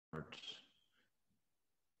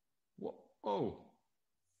Oh.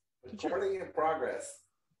 Recording in progress.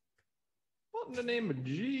 What in the name of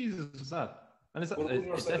Jesus is that? And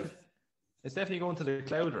it's definitely going to the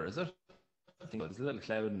clouder, is it? I think there's a little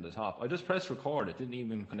cloud in the top. I just pressed record. It didn't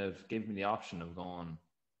even kind of give me the option of going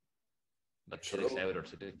to the cloud or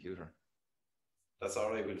to the computer. That's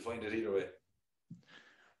all right. We'll find it either way.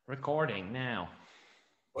 Recording now.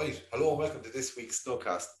 Right. Hello and welcome to this week's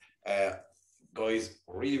Snugcast. Guys,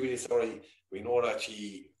 really, really sorry. We know that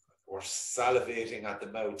you were salivating at the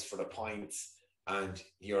mouth for the pints and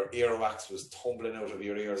your earwax was tumbling out of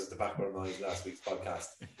your ears at the background noise last week's podcast.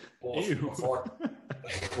 But Ew.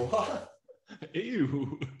 What?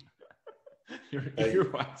 Ew. Your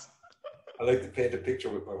earwax. I like to paint a picture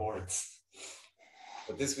with my words.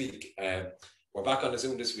 But this week, we're back on the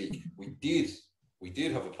Zoom this week. We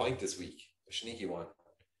did have a pint this week, a sneaky one,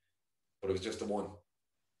 but it was just the one.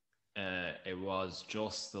 It was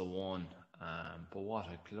just the one, but what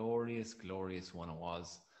a glorious, glorious one it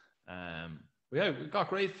was. We got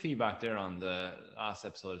great feedback there on the last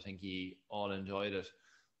episode. I think you all enjoyed it.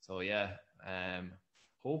 So yeah,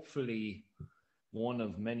 hopefully one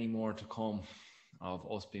of many more to come of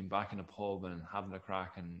us being back in a pub and having a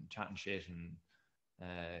crack and chatting shit and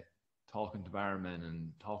talking to barmen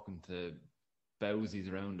and talking to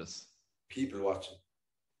bowsies around us. People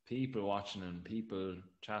watching and people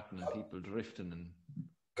chatting and people drifting and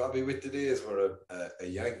got me with the days where a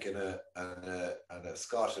Yank and a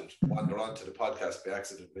Scot had wander onto the podcast by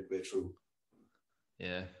accident midway through.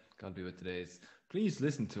 Yeah, got me with the days. Please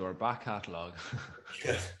listen to our back catalogue.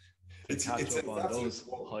 Yeah, it's on those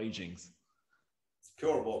hijinks. It's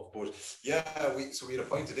pure muck, but yeah, we had a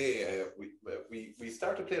point today. We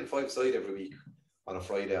started playing 5-side every week on a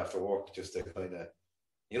Friday after work, just to kind of,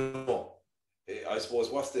 I suppose,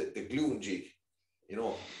 what's the glue and jig?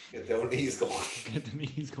 Get the knees going. Get the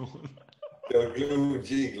knees going. The glue and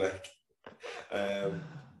jig, like.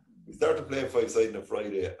 We started playing 5-side on a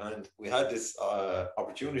Friday, and we had this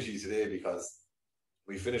opportunity today because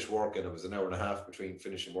we finished work, and it was an hour and a half between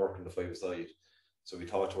finishing work and the 5-side. So we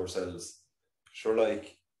thought to ourselves, sure,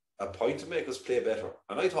 like, a point to make us play better.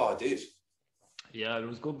 And I thought it did. Yeah, there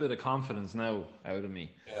was a good bit of confidence now out of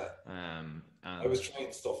me. Yeah. And I was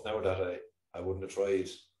trying stuff now that I wouldn't have tried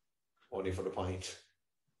only for the pint.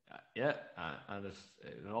 Yeah, and it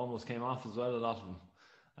almost came off as well, a lot of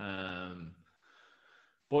them.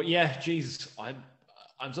 But yeah, Jesus, I'm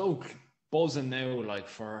so buzzing now, like,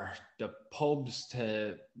 for the pubs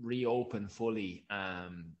to reopen fully.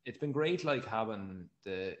 It's been great, like, having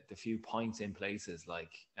the few pints in places,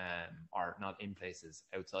 like, or not in places,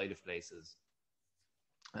 outside of places.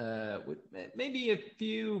 With maybe a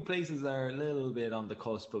few places are a little bit on the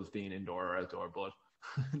cusp of being indoor or outdoor, but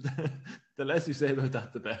the less you say about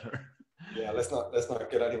that, the better. Yeah, let's not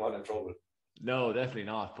get anyone in trouble. No, definitely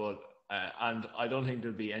not. But and I don't think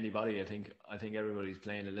there'll be anybody. I think everybody's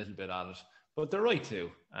playing a little bit at it, but they're right too.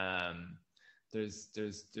 There's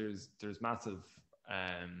massive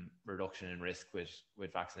reduction in risk with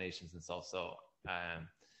vaccinations and stuff. So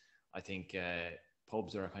I think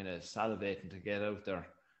pubs are kind of salivating to get out there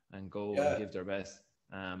and go and give their best.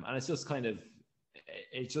 And it's just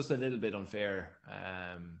it's just a little bit unfair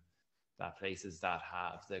that places that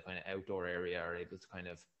have the kind of outdoor area are able to kind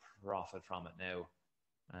of profit from it now.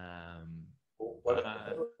 What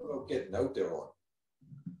about getting out there on?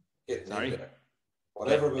 In there.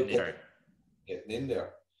 Whatever about getting in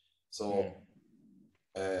there. So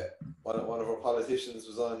one of our politicians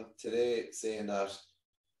was on today saying that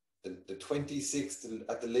the 26th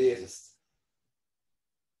at the latest.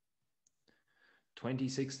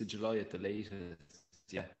 26th of July at the latest,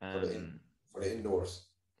 yeah. For the indoors.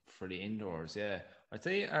 For the indoors, yeah. I'd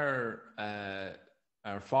say our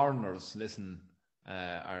foreigners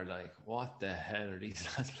are like, what the hell are these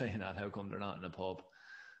lads playing at? How come they're not in a pub?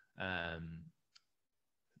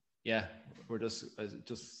 Yeah, we're just I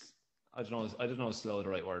don't know if slow is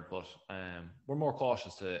the right word, but we're more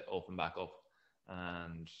cautious to open back up.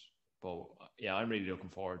 But yeah, I'm really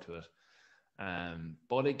looking forward to it.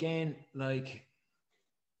 But again, like,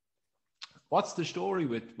 what's the story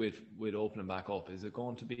with opening back up? Is it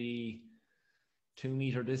going to be 2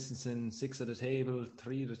 meter distancing, 6 at a table,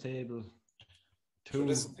 3 at a table,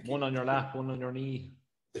 one on your lap, one on your knee?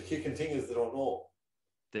 The kicking thing is they don't know.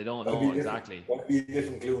 They don't know exactly. What would be a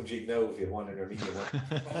different glue and jig now if you had one on your knee?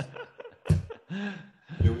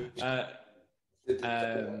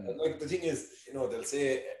 Like, the thing is, they'll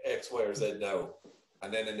say X, Y, or Z now,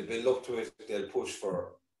 and then in the build up to it, they'll push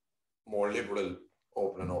for more liberal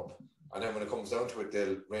opening up, and then when it comes down to it,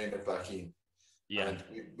 they'll rein it back in. Yeah, and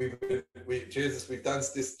we've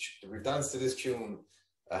danced to this tune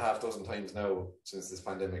a half dozen times now since this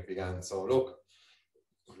pandemic began. So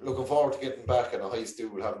looking forward to getting back in a high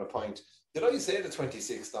stool, having a pint. Did I say the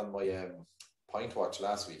 26th on my pint watch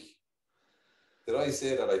last week? Did I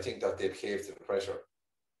say that I think that they'd cave to the pressure?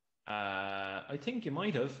 I think you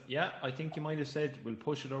might have. Yeah, I think you might have said we'll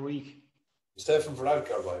push it a week. Stefan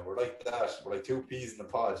Varadkar, boy, we're like that. We're like two peas in a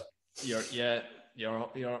pod. You're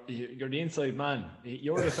the inside man.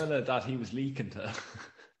 You're the fella that he was leaking to.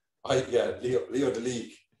 Leo the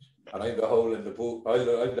leak, and I'm the hole in the boat.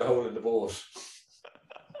 I'm the hole in the boat.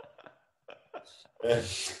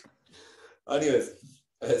 Anyways,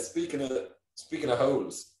 speaking of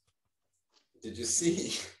holes, did you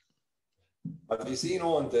see? Have you seen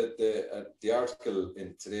on the article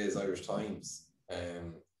in today's Irish Times?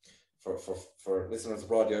 For listeners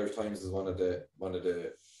abroad, the Irish Times is one of the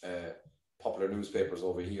popular newspapers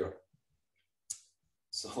over here.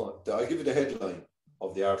 So I'll give you the headline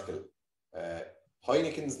of the article.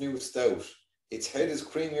 Heineken's new stout. Its head is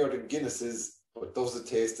creamier than Guinness's, but does it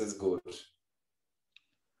taste as good?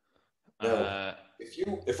 Now,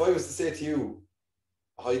 if I was to say to you,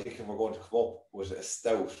 Heineken were going to come up with a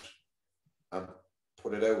stout and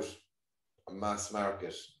put it out on mass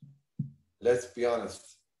market, let's be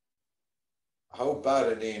honest, how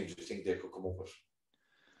bad a name do you think they could come up with?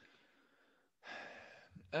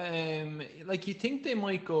 Like, you think they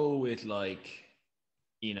might go with, like,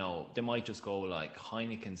 you know, they might just go like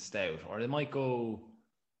Heineken Stout, or they might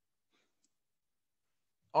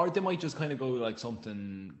just kind of go like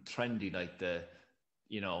something trendy, like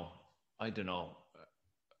I don't know.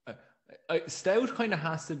 Stout kind of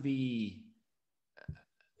has to be,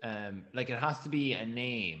 like, it has to be a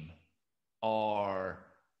name, or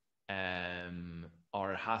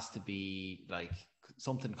it has to be like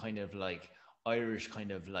something kind of like Irish,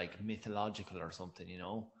 kind of like mythological or something, you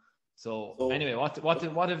know. So anyway,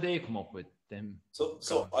 what have they come up with them? So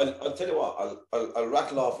I'll tell you what, I'll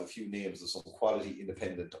rattle off a few names of some quality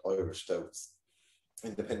independent Irish stouts,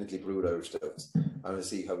 independently brewed Irish stouts, and I'll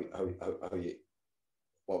see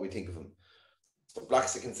what we think of them. So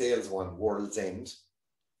Blackstick Sales one, World's End.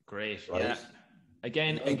 Great, right? Yeah.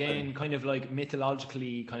 Again, kind of like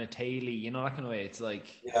mythologically, kind of tale-y, you know, that kind of way. It's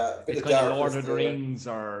like, it's kind of Lord of the Rings,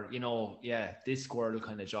 or, you know, this squirrel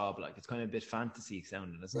kind of job. Like, it's kind of a bit fantasy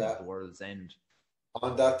sounding, isn't it? The World's End.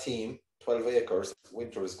 On that team, 12 acres,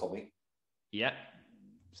 winter is coming. Yeah,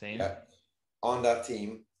 same. Yeah. On that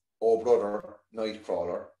team, Oh Brother,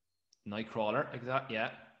 Nightcrawler. Exactly.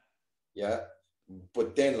 Yeah. Yeah,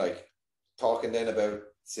 but then, like, talking then about,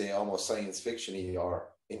 say, almost science fiction-y, or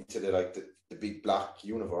into the big black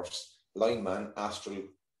universe, Lineman, Astral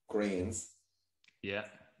Grains. Yeah.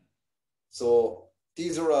 So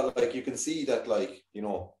these are all, like, you can see that, like, you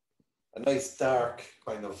know, a nice dark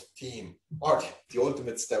kind of theme, or the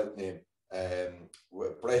ultimate stout name,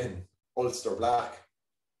 Bren, Ulster Black.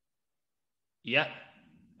 Yeah.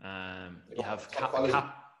 You have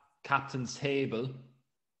Captain's Table.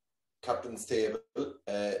 Captain's Table,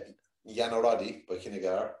 Yanoradi by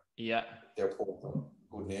Kinnegar. Yeah. They're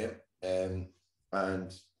good name. And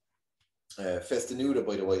Festinuda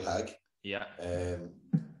by the White Hag. Yeah.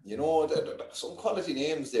 You know, some quality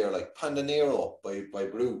names there, like Pandanero by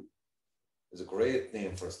Brew is a great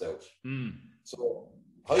name for a stout. So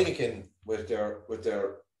Heineken with their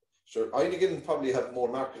sure, Heineken probably have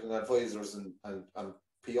more marketing advisors and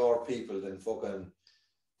PR people than fucking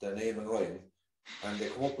their name and rhyme, and they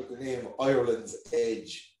come up with the name Ireland's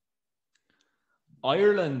Edge.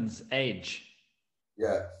 Ireland's Edge.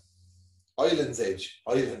 Yeah. Island's Edge.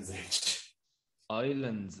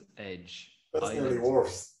 That's nearly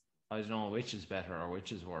worse. I don't know which is better or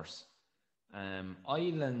which is worse.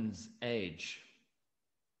 Island's Edge.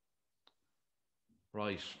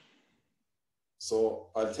 Right. So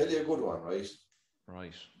I'll tell you a good one, right?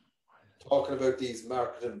 Right. Talking about these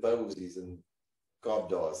marketing bowsies and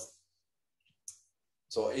gobdaws.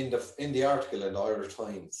 So in the article in the Irish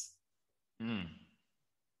Times,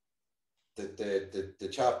 the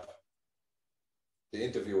chap, the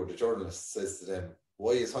interviewer, the journalist, says to them,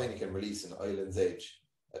 why is Heineken releasing Island's Edge,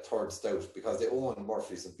 a third stout? Because they own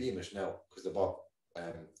Murphy's and Beamish now, because they bought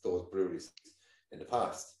those breweries in the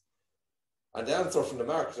past. And the answer from the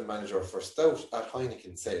marketing manager for stout at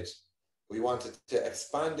Heineken said, we wanted to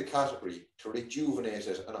expand the category, to rejuvenate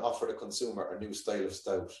it and offer the consumer a new style of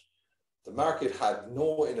stout. The market had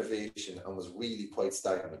no innovation and was really quite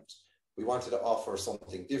stagnant. We wanted to offer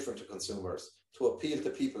something different to consumers, to appeal to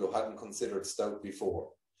people who hadn't considered stout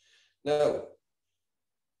before. Now,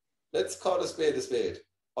 let's call a spade a spade.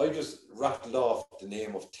 I just rattled off the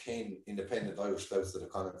name of 10 independent Irish stouts that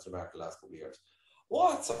have gone into the market the last couple of years.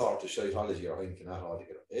 What sort of shitology are Heineken at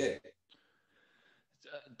altogether?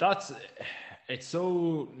 that's it's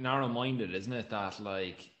so narrow-minded, isn't it? That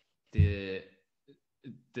like the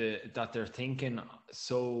that they're thinking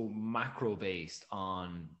so macro based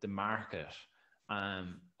on the market,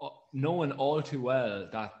 knowing all too well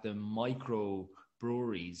that the micro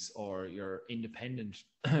breweries or your independent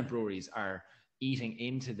breweries are eating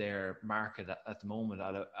into their market at the moment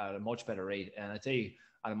at a much better rate, and I'd say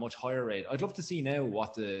at a much higher rate. I'd love to see now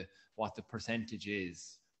what the percentage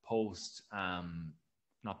is post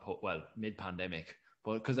mid pandemic,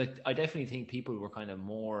 but because I definitely think people were kind of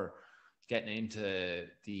more getting into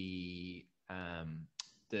the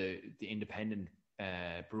independent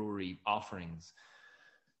brewery offerings,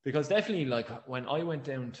 because definitely like when I went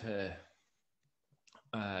down to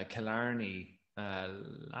Killarney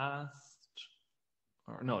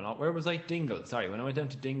where was I? Dingle. Sorry, when I went down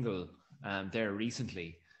to Dingle there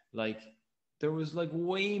recently, like there was like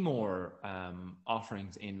way more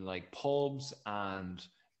offerings in like pubs and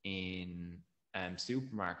in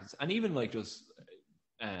supermarkets, and even like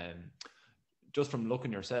just from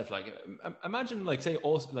looking yourself, like imagine like say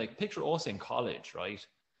us, like picture us in college, right?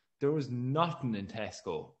 There was nothing in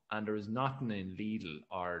Tesco and there was nothing in Lidl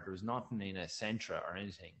or there was nothing in a Centra or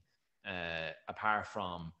anything apart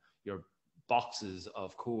from your boxes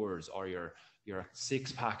of Coors or your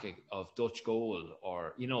 6-pack of Dutch Gold,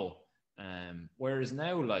 or whereas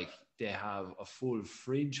now like they have a full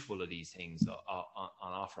fridge full of these things on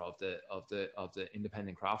offer of the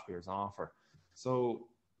independent craft beers on offer. So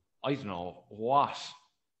I don't know what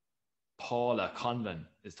Paula Conlon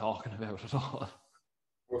is talking about at all.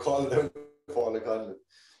 We're calling out Paula Conlon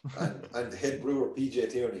and head brewer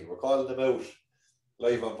PJ Tierney. We're calling them out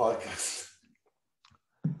live on podcast.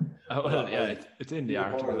 Oh, well, yeah, it's in the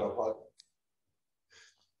article.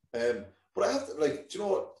 But I have to, like, do you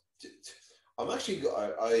know what? I'm actually,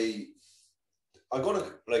 I'm gonna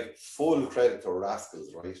like full credit to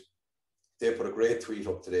Rascals, right? They put a great tweet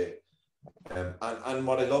up today. And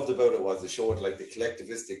what I loved about it was it showed like the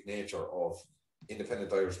collectivistic nature of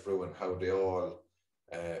independent Irish brewing, how they all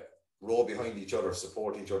row behind each other,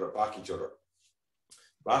 support each other, back each other.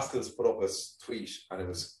 Rascals put up a tweet and it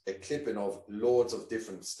was a clipping of loads of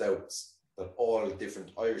different stouts that all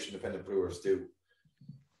different Irish independent brewers do,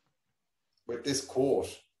 with this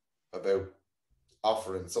quote about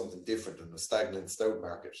offering something different in the stagnant stout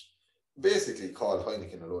market. Basically called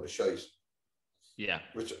Heineken a load of shite. Yeah.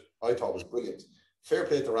 Which I thought was brilliant. Fair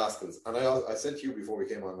play to Rascals. And I said to you before we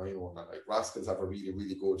came on, I know that like Rascals have a really,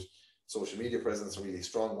 really good social media presence, a really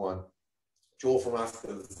strong one. Joe from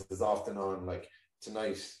Rascals is often on like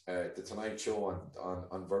tonight, the Tonight Show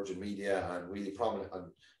on Virgin Media, and really prominent,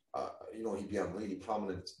 and he'd be on really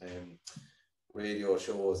prominent radio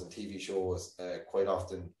shows and TV shows quite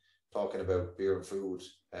often talking about beer and food.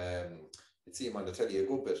 You'd see him on the telly a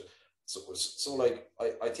good bit. So like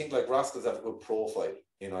I think like Rascals have a good profile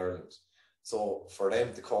in Ireland. So for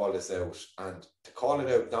them to call this out, and to call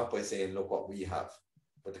it out not by saying look what we have,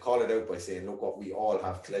 but to call it out by saying look what we all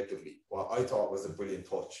have collectively, what I thought was a brilliant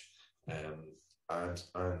touch. And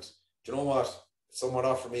do you know what? If someone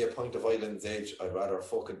offered me a pint of Island's Edge, I'd rather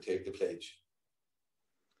fucking take the pledge.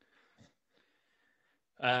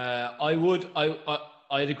 I'd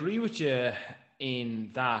agree with you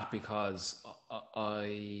in that, because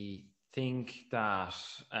I think that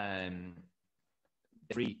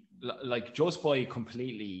like just by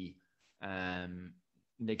completely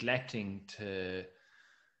neglecting to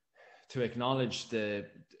acknowledge the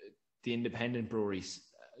independent breweries,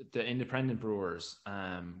 the independent brewers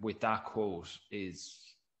with that quote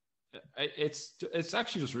it's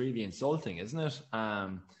actually just really insulting, isn't it?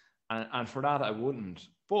 And for that I wouldn't.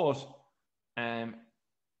 But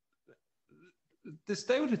the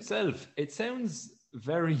stout itself, it sounds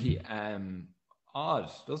very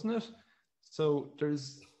odd, doesn't it? So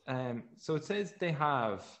there's so it says they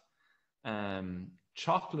have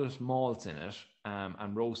chocolate malts in it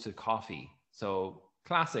and roasted coffee. So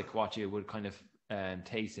classic what you would kind of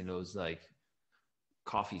taste in those like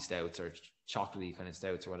coffee stouts or chocolatey kind of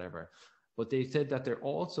stouts or whatever. But they said that they're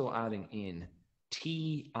also adding in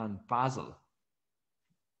tea and basil.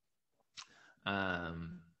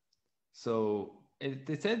 So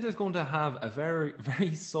they said there's going to have a very,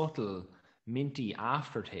 very subtle minty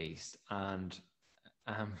aftertaste and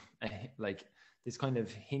like this kind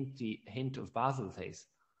of hint of basil taste.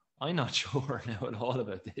 I'm not sure now at all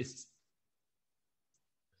about this.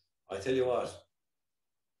 I tell you what,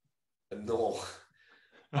 no,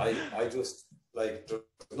 I just like, there's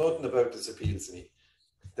nothing about this appeals to me.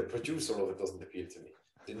 The producer of it doesn't appeal to me.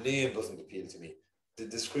 The name doesn't appeal to me. The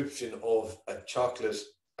description of a chocolate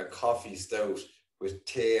and coffee stout with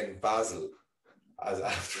tea and basil as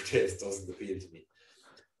aftertaste doesn't appeal to me.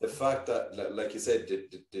 the fact that, like you said,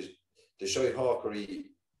 the shy hawkery,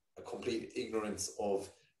 a complete ignorance of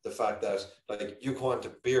the fact that, like, you go on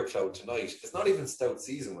to Beer Cloud tonight. It's not even stout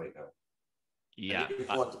season right now. Yeah. And you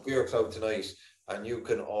go on to Beer Cloud tonight and you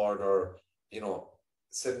can order,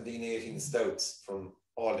 17, 18 stouts from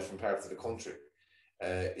all different parts of the country.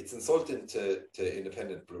 It's insulting to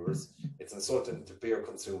independent brewers. It's insulting to beer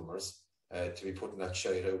consumers to be putting that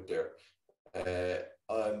shit out there.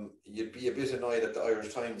 You'd be a bit annoyed at the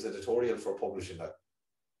Irish Times editorial for publishing that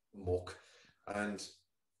muck. And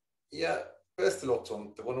yeah, best of luck to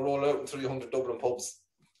them. They want to roll out in 300 Dublin pubs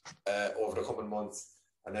over the coming months,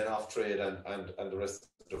 and then off trade and the rest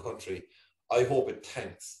of the country. I hope it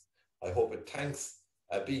tanks. I hope it tanks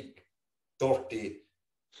a big, dirty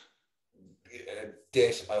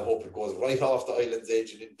debt. I hope it goes right off the island's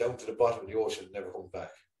edge and down to the bottom of the ocean and never comes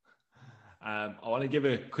back. I want to give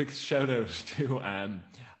a quick shout out to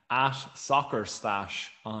at Soccer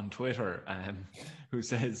Stash on Twitter, who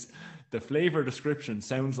says the flavor description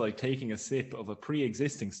sounds like taking a sip of a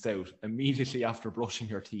pre-existing stout immediately after brushing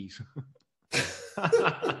your teeth.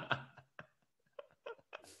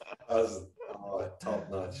 Top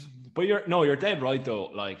notch. But you're dead right though.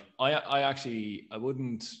 Like I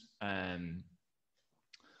wouldn't.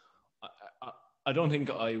 I don't think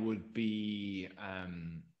I would be.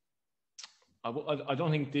 I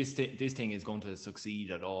don't think this thing is going to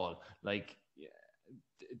succeed at all. Like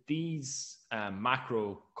these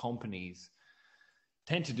macro companies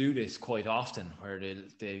tend to do this quite often, where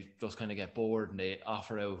they just kind of get bored and they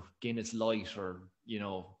offer out Guinness Light or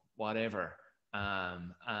whatever,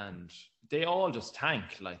 and they all just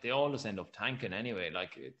tank. Like they all just end up tanking anyway.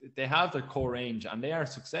 Like they have their core range and they are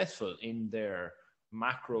successful in their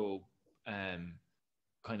macro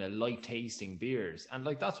kind of light tasting beers, and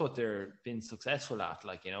like that's what they're been successful at,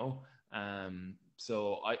 like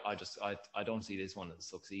so I don't see this one as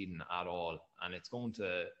succeeding at all, and it's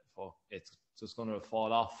just going to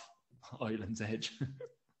fall off Island's edge.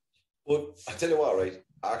 But I tell you what, right?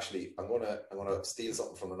 Actually, I'm gonna steal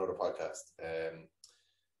something from another podcast.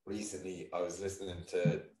 Recently, I was listening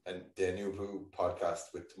to the New Brew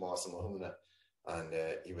podcast with Tomas and Mahuna, and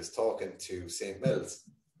he was talking to St. Mel's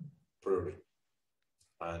Brewery.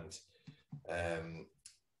 And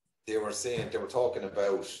they were talking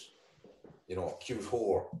about, Cute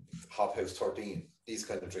Whore, Hop House 13, these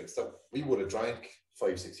kind of drinks that we would have drank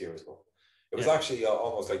 5-6 years ago. It was actually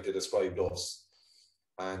almost like they described us.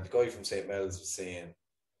 And the guy from St. Mel's was saying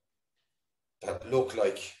that looked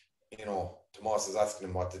like, Tomas is asking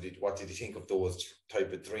him what did he think of those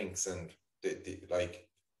type of drinks, and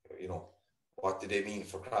what did they mean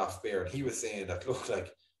for craft beer? And he was saying that looked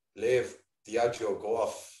like Lev Diageo go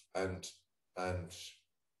off and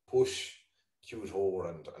push Cute Whore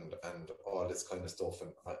and all this kind of stuff,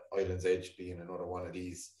 and Island's Edge being another one of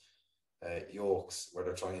these yolks where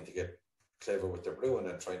they're trying to get clever with their brewing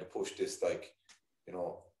and trying to push this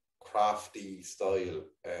crafty style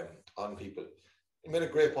on people. He made a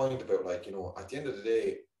great point about at the end of the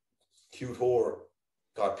day, Cute Whore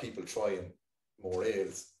got people trying more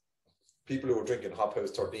ales. People who were drinking Hop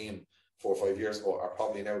House 13 4 or 5 years ago are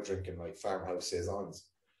probably now drinking like Farmhouse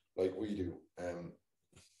Saisons like we do.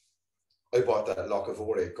 I bought that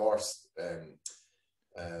Lochivore Gorst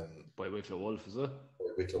by Wicklow Wolf, is it? By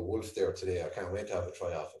Wicklow Wolf there today. I can't wait to have a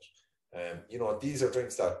try of it. These are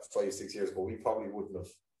drinks that 5-6 years ago we probably wouldn't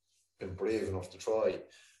have been brave enough to try.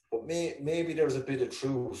 But maybe there's a bit of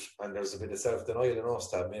truth and there's a bit of self-denial in us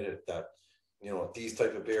to admit it, that these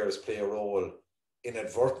type of beers play a role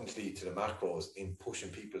inadvertently to the macros in pushing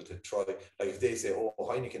people to try. Like if they say, oh,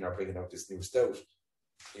 Heineken are bringing out this new stout,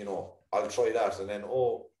 I'll try that, and then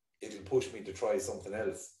it'll push me to try something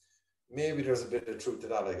else. Maybe there's a bit of truth to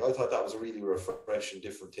that. Like I thought that was a really refreshing,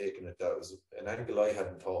 different take on it. That was an angle I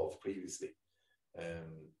hadn't thought of previously.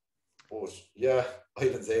 But yeah,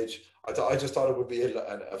 Island's Edge. I just thought it would be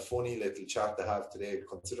a funny little chat to have today,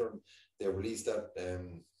 considering they released that.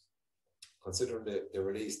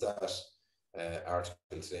 Article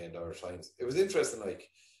today in the Irish Times. It was interesting,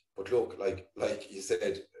 but look, like you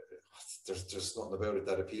said, there's just nothing about it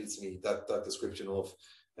that appeals to me. That description of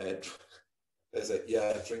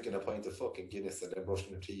drinking a pint of fucking Guinness and then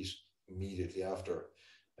brushing your teeth immediately after.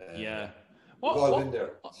 We've all been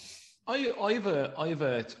there. I have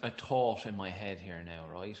a thought in my head here now,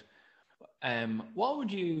 right? What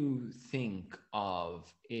would you think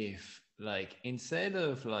of if, instead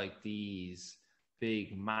of these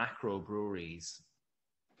big macro breweries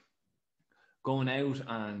going out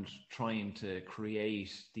and trying to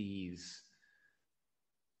create these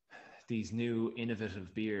new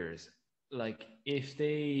innovative beers, if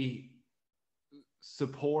they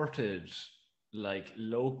supported like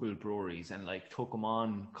local breweries and like took them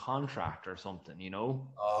on contract or something, you know?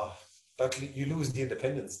 That you lose the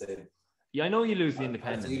independence then. Yeah, I know you lose the And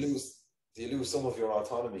independence. do you lose some of your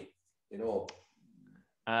autonomy, you know?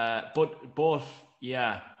 But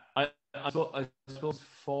yeah, I suppose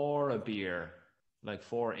for a beer, like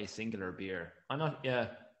for a singular beer, I'm not. Yeah,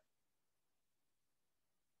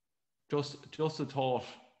 just a thought.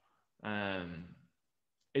 Um,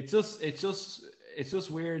 it's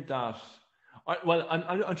just weird that.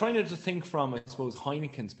 I'm trying to just think from, I suppose,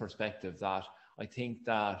 Heineken's perspective, that I think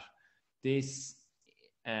that this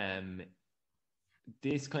um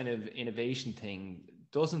this kind of innovation thing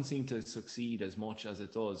doesn't seem to succeed as much as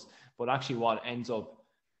it does. But actually, what ends up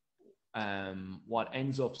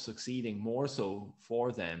succeeding more so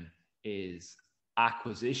for them is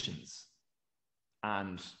acquisitions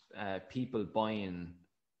and people buying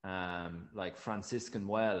like Franciscan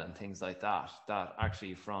Well and things like that. That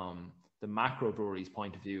actually, from the macro brewery's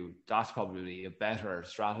point of view, that's probably a better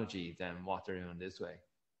strategy than what they're doing this way.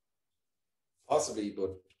 Possibly,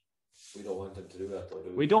 but we don't want them to do that, though, do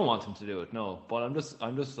we? We don't want them to do it, no. But I'm just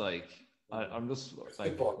like, I'm just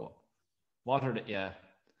like, what are the, yeah.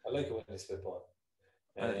 I like it when they spitball.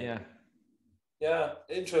 Yeah. Yeah,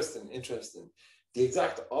 interesting. The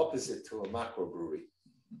exact opposite to a macro brewery,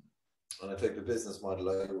 and a type of business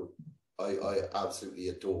model I absolutely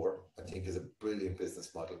adore. I think is a brilliant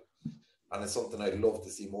business model, and it's something I'd love to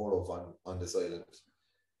see more of on this island.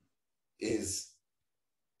 Is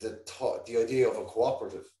the idea of a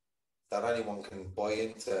cooperative that anyone can buy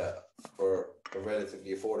into for a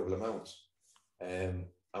relatively affordable amount. And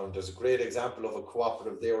there's a great example of a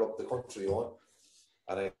cooperative there up the country on,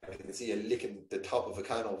 and I can see you licking the top of a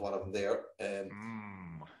can of one of them there.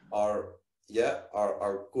 Our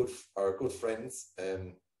good friends,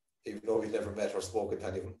 even though we've never met or spoken to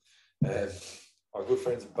any of them, our good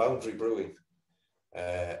friends Boundary Brewing,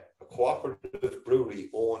 a cooperative brewery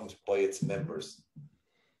owned by its members.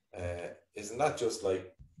 Isn't that just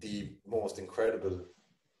like the most incredible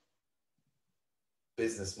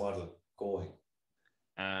business model going?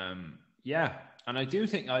 Yeah, and I do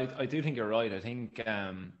think you're right. I think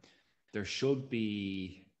there should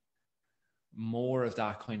be more of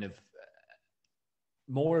that kind of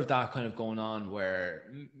going on,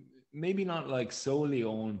 where maybe not like solely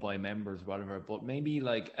owned by members or whatever, but maybe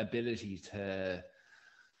like ability to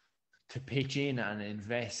pitch in and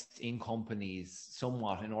invest in companies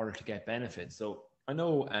somewhat in order to get benefits. So I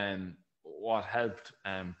know what helped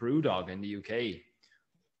Brewdog in the UK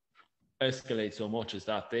escalate so much is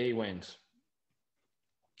that they went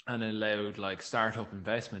and allowed like startup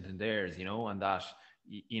investment in theirs, you know, and that,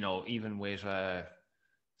 you know, even with a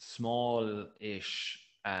small-ish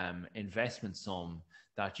investment sum,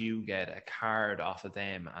 that you get a card off of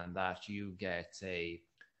them, and that you get a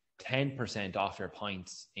 10% off your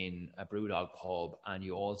pints in a Brewdog pub, and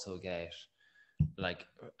you also get like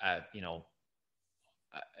you know,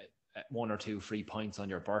 1 or 2 free pints on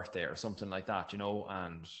your birthday or something like that, you know.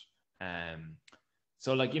 And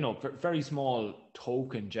so, like, you know, very small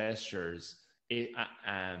token gestures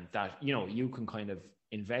that, you know, you can kind of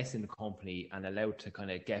invest in the company and allow it to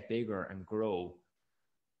kind of get bigger and grow.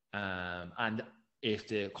 And if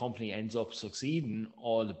the company ends up succeeding,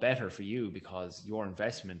 all the better for you, because your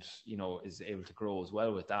investment, you know, is able to grow as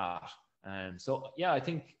well with that. And so, yeah, I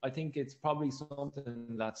think it's probably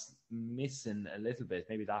something that's missing a little bit,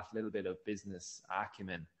 maybe that little bit of business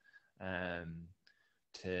acumen,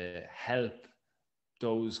 to help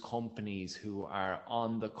those companies who are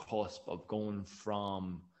on the cusp of going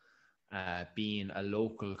from being a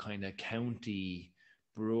local kind of county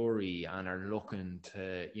brewery and are looking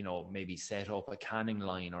to, you know, maybe set up a canning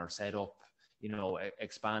line, or set up, you know,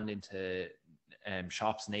 expand into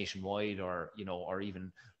shops nationwide, or, you know, or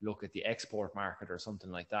even look at the export market or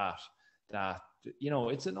something like that. That, you know,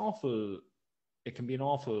 it can be an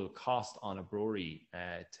awful cost on a brewery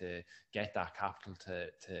to get that capital to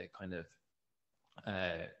kind of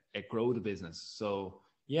grow the business. So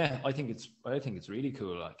yeah, I think it's really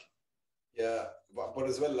cool. Like, yeah, but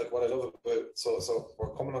as well, like what I love about so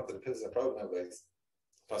we're coming on to the Pilsner Prowl now, guys.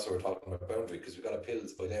 That's what we're talking about, Boundary, because we got a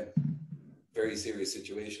Pils by them. Very serious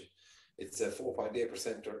situation. It's a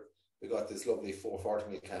 4.8%. We got this lovely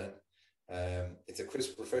 440ml can. It's a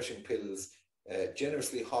crisp, refreshing Pils,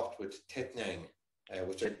 generously hopped with Tetnang,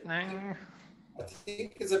 which I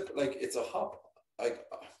think is it's a hop.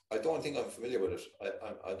 I don't think I'm familiar with it.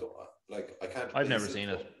 I don't like. I can't. I've never seen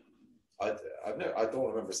it. I don't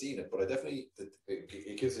remember seeing it, but I definitely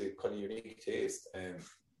it gives a kind of unique taste.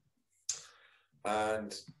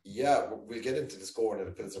 And yeah, we'll get into the scoring of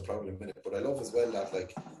the Pilsner Prowl in a minute. But I love as well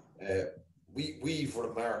that we've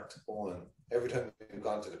remarked on every time we've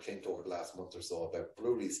gone to the Clint over the last month or so about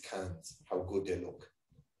breweries' cans, how good they look.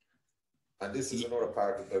 And this is another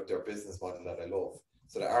part about their business model that I love.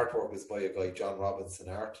 So the artwork is by a guy, John Robinson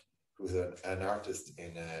Art, who's an artist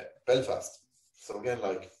in Belfast. So again,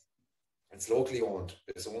 like, it's locally owned,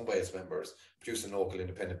 it's owned by its members, producing local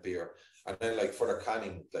independent beer. And then, like, for their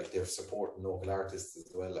canning, like, they're supporting local artists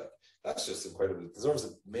as well. Like, that's just incredible. It deserves a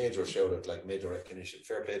major shout out, like major recognition.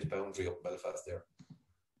 Fair play to Boundary up in Belfast there.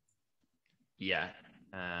 Yeah.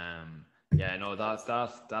 Yeah, no, that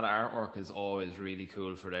artwork is always really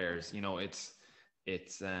cool for theirs. You know, it's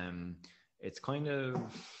kind of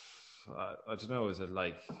I don't know, is it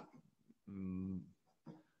like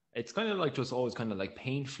it's kind of like just always kind of like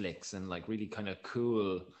paint flicks and like really kind of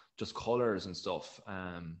cool just colors and stuff.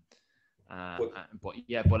 But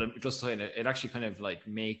it just kind of, it actually kind of like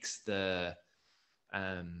makes the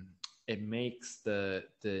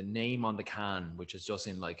name on the can, which is just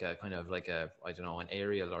in like a kind of like a, I don't know, an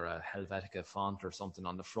Arial or a Helvetica font or something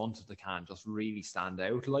on the front of the can, just really stand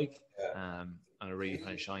out, like, and it really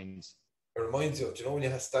kind of shines. It reminds you of, do you know when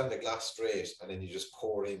you stand the glass straight and then you just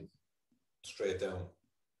pour in straight down?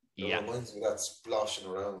 It reminds me of that splashing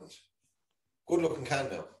around. Good looking can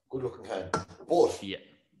now. Good looking can. But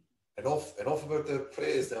enough about the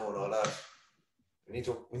praise now and all that. We need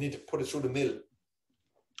to put it through the mill.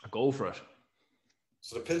 Go for it.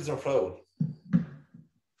 So the Pilsner Prowl,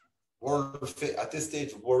 at this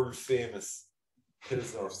stage, world famous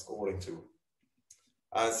Pilsner scoring tool,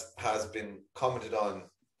 as has been commented on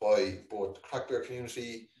by both the Crack Beer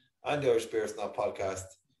community and the Irish Beer Snob podcast.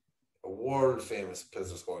 A world famous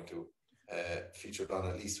Pilsner scoring tool, featured on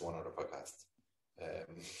at least one other podcast.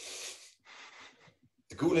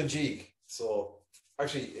 The Ghoul and Jig. So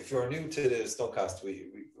actually, if you're new to the Snugcast,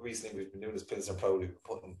 we recently we've been doing this Pilsner Prowl, we've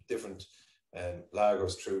putting different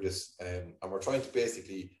lagers through this, and we're trying to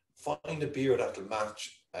basically find a beer that will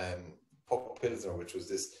match Puck Pilsner, which was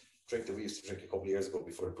this drink that we used to drink a couple of years ago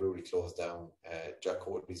before the brewery closed down. Jack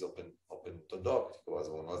Cody's up in Dundalk, it was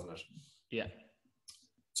one, wasn't it? Yeah.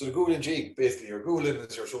 So the Ghoul and Jig, basically, your Ghoulin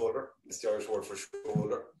is your shoulder. It's the Irish word for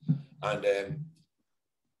shoulder. And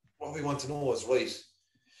what we want to know is, right,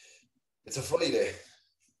 it's a Friday,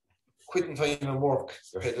 quitting time and work,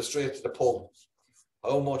 you're headed straight to the pub.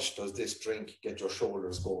 How much does this drink get your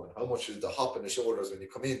shoulders going? How much is the hop in the shoulders when you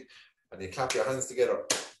come in and you clap your hands together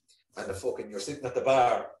and you're sitting at the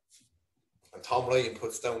bar and Tom Ryan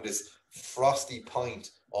puts down this frosty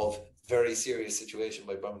pint of very serious situation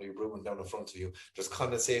by Boundary Brewing down in front of you. There's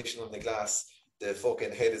condensation on the glass. The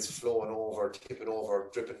fucking head is flowing over, tipping over,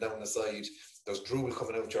 dripping down the side. There's drool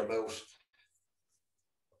coming out your mouth.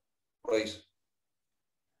 Right.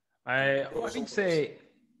 I'd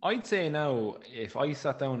say now, if I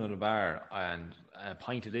sat down at a bar and a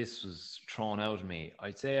pint of this was thrown out of me,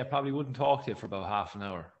 I'd say I probably wouldn't talk to you for about half an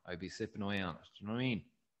hour. I'd be sipping away on it. Do you know what I mean?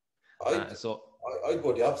 I'd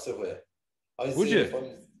go the opposite way. Would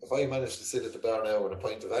you? If I managed to sit at the bar now and a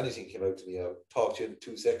pint of anything came out to me, I would talk to you in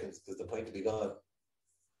 2 seconds because the pint would be gone.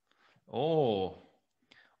 Oh,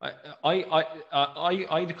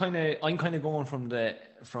 I'm kind of going from the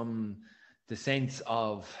sense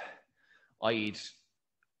of I'm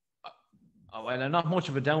not much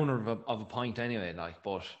of a downer of a pint anyway, like,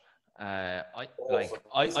 but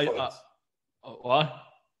what?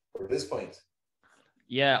 For this point.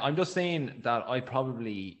 Yeah, I'm just saying that I'd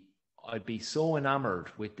be so enamored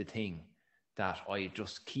with the thing that I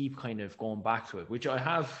just keep kind of going back to it, which I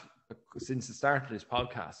have since the start of this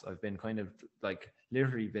podcast. I've been kind of like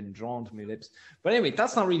literally been drawn to my lips. But anyway,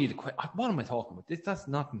 that's not really the question. What am I talking about? That's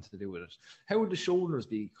nothing to do with it. How would the shoulders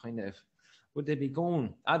be kind of, would they be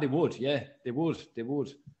going? They would. Yeah, they would. I'd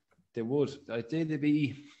say they'd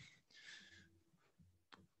be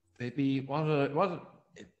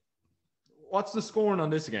what's the scoring on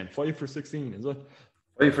this again? 5 for 16, is it?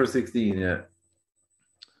 5 for 16, yeah.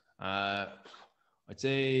 I'd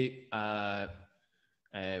say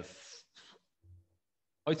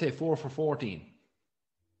 4 for 14.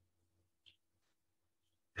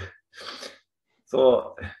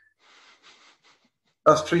 So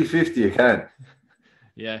that's 350 a can.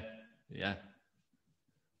 Yeah.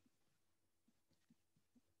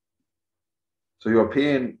 So you're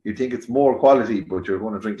paying, you think it's more quality, but you're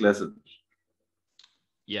going to drink less of it.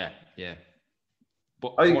 Yeah.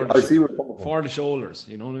 But I see where you're coming from. For the shoulders,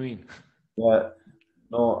 you know what I mean? Yeah.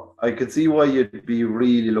 No, I can see why you'd be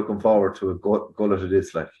really looking forward to a gullet of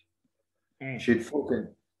this, like. She'd fucking,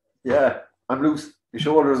 I'm loose. Your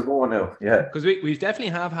shoulders are going now, yeah. Because we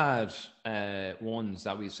definitely have had ones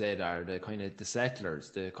that we've said are the kind of the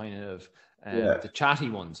settlers, the kind of the chatty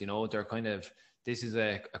ones, you know. They're kind of, this is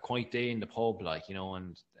a quiet day in the pub, like, you know,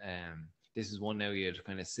 and this is one now you'd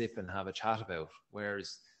kind of sip and have a chat about.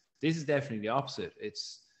 Whereas this is definitely the opposite.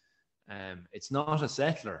 It's not a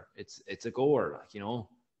settler. It's a goer, like, you know.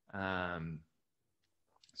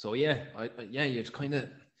 So yeah, you'd kind of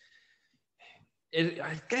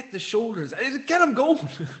I get the shoulders. I get them going.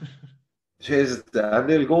 Jesus, and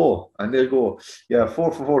they'll go. Yeah,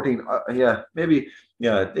 4 for 14. Yeah, maybe.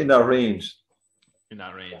 Yeah, in that range.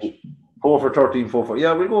 4 for 13, 4 for.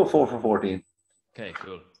 Yeah, we'll go 4 for 14. Okay,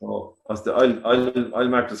 cool. So I'll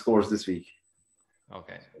mark the scores this week.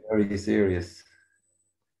 Okay. Very serious.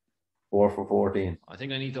 4 for 14. I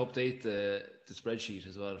think I need to update the spreadsheet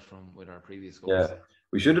as well with our previous scores. Yeah,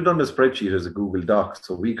 we should have done the spreadsheet as a Google Doc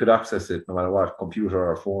so we could access it no matter what computer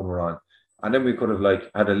or phone we're on, and then we could have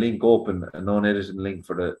like had a link open, a non-edited link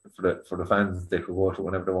for the fans. They could go to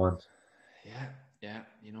whenever they want. Yeah,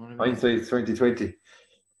 you know what I mean. Hindsight's 2020.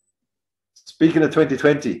 Speaking of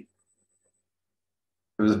 2020,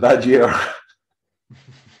 it was a bad year.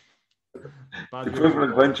 The Quiver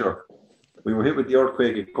and Quencher. We were hit with the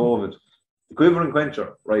earthquake and COVID. The Quiver and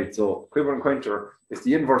Quencher, right? So Quiver and Quencher is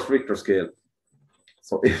the inverse Richter scale.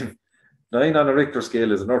 So if 9 on a Richter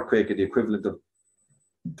scale is an earthquake and the equivalent of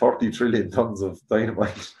 30 trillion tons of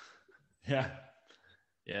dynamite. Yeah,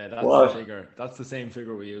 that's the figure. That's the same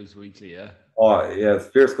figure we use weekly, yeah. Oh, yeah, it's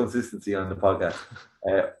fierce consistency on the podcast.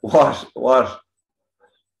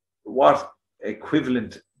 What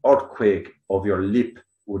equivalent earthquake of your lip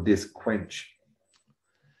would this quench?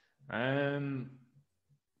 I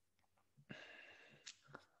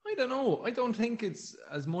don't know. I don't think it's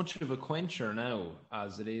as much of a quencher now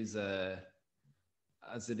as it is. It's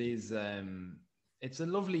a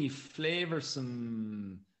lovely,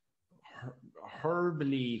 flavoursome,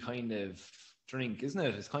 herbally kind of drink, isn't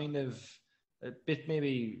it? It's kind of a bit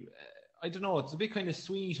maybe. I don't know. It's a bit kind of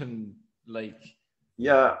sweet and like.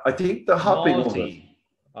 Yeah, I think the hopping of it.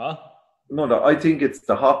 Huh? No, I think it's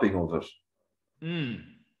the hopping of it.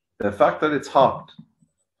 The fact that it's hopped,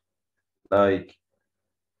 like,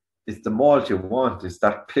 it's the malt you want. It's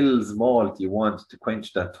that Pils malt you want to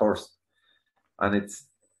quench that thirst. And it's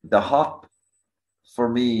the hop, for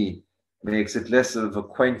me, makes it less of a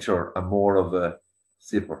quencher and more of a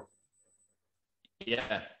sipper.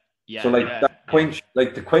 Yeah. So that quench,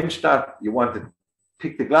 like to quench that, you want to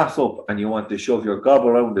pick the glass up and you want to shove your gob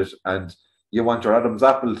around it and you want your Adam's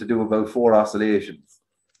apple to do about 4 oscillations.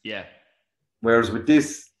 Yeah. Whereas with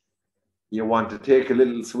this, you want to take a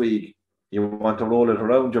little swig, you want to roll it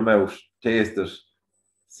around your mouth, taste it,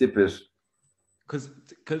 sip it.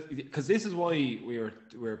 Because this is why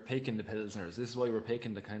we're picking the Pilsners. This is why we're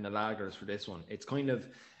picking the kind of lagers for this one. It's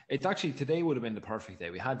actually, today would have been the perfect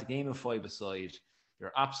day. We had the game of 5 aside.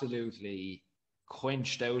 You're absolutely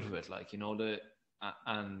quenched out of it, like, you know,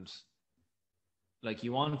 and like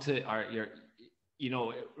you want to, or you're, you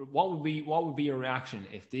know, what would be your reaction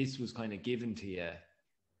if this was kind of given to you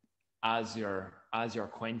as your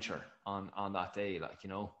quencher on that day, like, you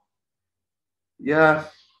know? Yeah,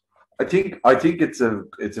 I think it's a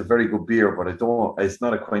very good beer, but it's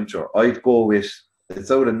not a quencher. I'd go with, it's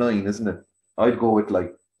out of 9, isn't it? I'd go with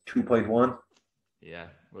like 2.1. Yeah,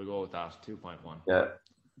 we'll go with that, 2.1. Yeah.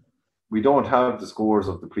 We don't have the scores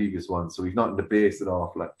of the previous ones, so we've nothing to base it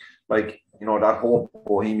off. Like you know, that whole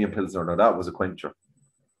Bohemian Pilsner, now that was a quencher.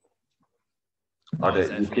 Or the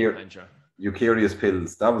Eucarius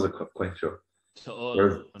Pils, that was a quencher.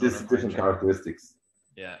 So this is different characteristics.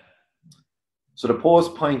 Yeah. So the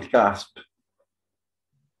post-pint gasp.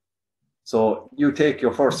 So you take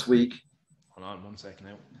your first week. Hold on 1 second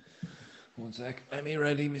now. 1 sec. Let me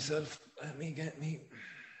ready myself. Let me get me.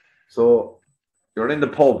 So you're in the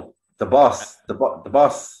pub. The boss,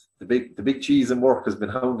 the big cheese and work has been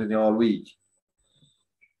hounding you all week.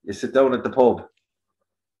 You sit down at the pub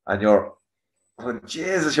and you're, oh,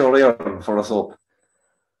 Jesus, you're airing for us up.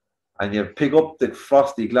 And you pick up the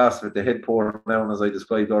frosty glass with the head pouring down, as I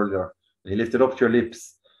described earlier. And you lift it up to your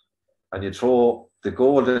lips and you throw the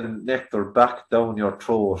golden nectar back down your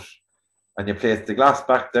throat and you place the glass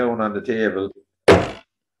back down on the table.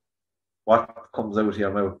 What comes out of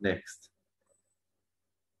your mouth next?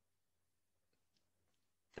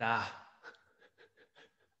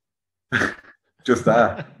 Just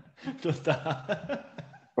that. Just that.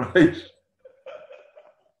 Right.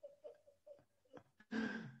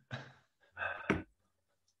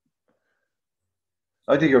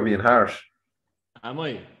 I think you're being harsh. Am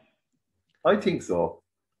I? I think so.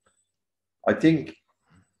 I don't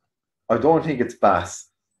think it's Bass.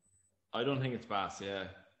 I don't think it's Bass, yeah.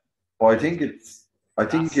 But I think it's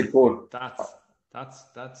both. That's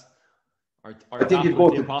or I think it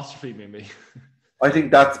goes the apostrophe maybe. I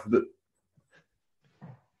think that's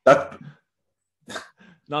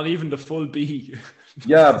Not even the full B.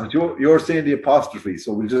 Yeah, but you're saying the apostrophe,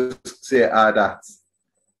 so we'll just say that's.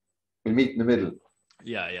 We'll meet in the middle.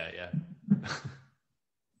 Yeah.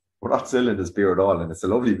 We're not selling this beer at all, and it's a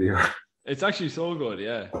lovely beer. It's actually so good,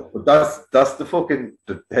 yeah. But that's the fucking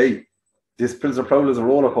hey, this Pilsner Prowl is a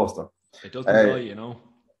roller coaster. It doesn't die, you know.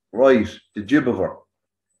 Right, the jib of her.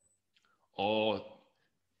 Oh,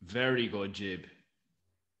 very good jib.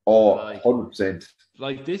 Oh, 100%.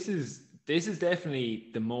 Like this is definitely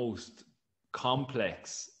the most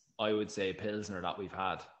complex, I would say, Pilsner that we've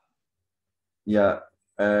had. Yeah.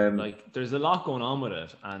 Like there's a lot going on with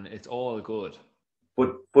it, and it's all good.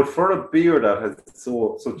 But for a beer that has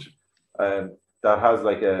such that has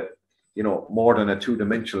like a, you know, more than a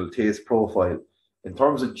two-dimensional taste profile, in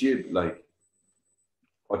terms of jib, like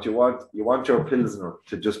what you want your Pilsner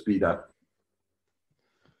to just be that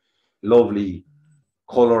lovely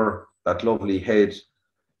color, that lovely head,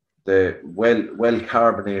 the well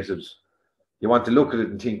carbonated. You want to look at it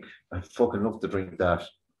and think, I fucking love to drink that.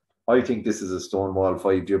 I think this is a Stonewall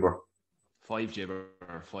 5 jibber. 5 jibber,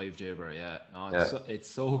 yeah. No,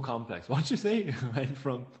 it's so complex. What'd you say? Went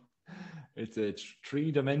from it's a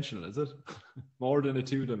 3-dimensional, is it? More than a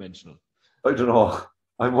 2-dimensional. I don't know.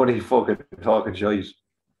 I'm only fucking talking shite.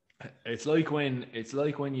 It's like when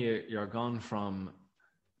you're gone from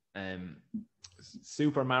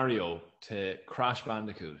Super Mario to Crash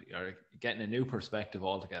Bandicoot. You're getting a new perspective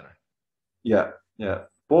altogether. Yeah.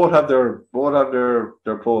 Both have their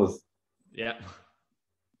pros. Yeah.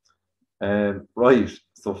 Right.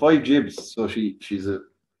 So 5 jibs. So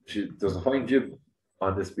there's a fine jib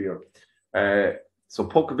on this beer. So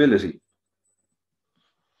puckability.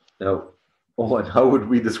 Now, Owen, how would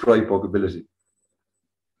we describe puckability?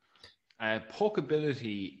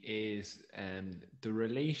 Puckability is the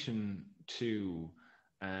relation to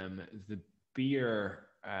the beer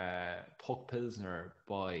Puck Pilsner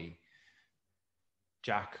by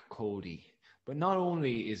Jack Cody. But not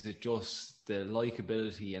only is it just the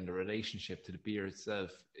likability and the relationship to the beer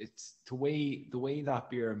itself, it's the way that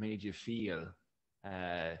beer made you feel.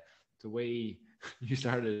 The way you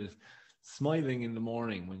started smiling in the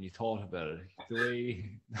morning when you thought about it. The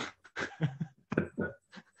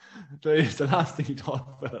way it's the last thing you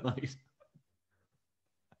thought about at night.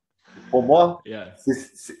 Pour moi, yeah.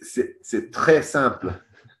 c'est très simple.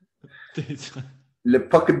 Le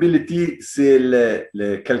puckability, c'est le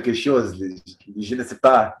quelque chose, je ne sais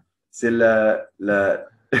pas, c'est le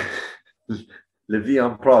vie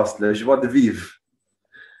en prost, le joie de vivre.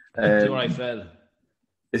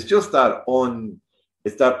 It's just that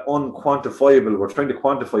unquantifiable. We're trying to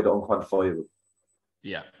quantify the unquantifiable.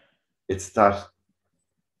 Yeah. It's that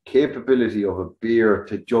capability of a beer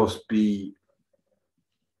to just be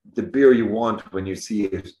the beer you want when you see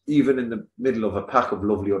it, even in the middle of a pack of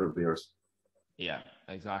lovely other beers. Yeah,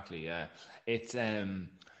 exactly. Yeah, it's do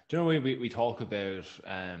you know we talk about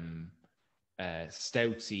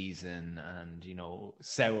stout season and, you know,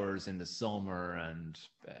 sours in the summer and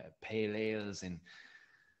pale ales in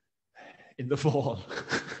the fall.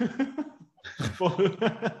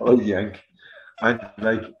 Oh, yank. And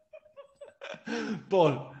like,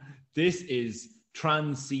 but this is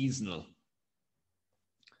trans-seasonal.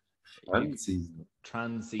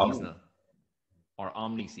 Trans-seasonal. Or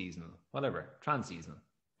omni-seasonal, whatever, trans-seasonal,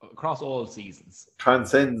 across all seasons.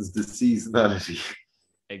 Transcends the seasonality.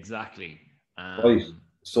 Exactly. Right.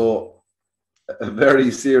 So, a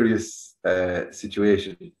very serious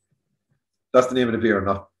situation. That's the name of the beer,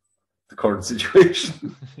 not the current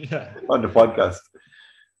situation. Yeah. On the podcast.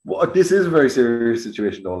 Well, this is a very serious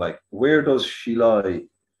situation, though. Like, where does she lie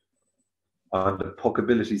on the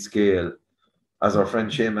puckability scale, as our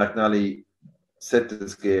friend Shane McNally set the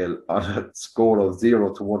scale on a score of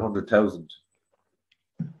 0 to 100,000?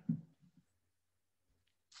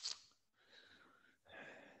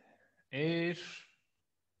 I'd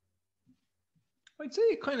say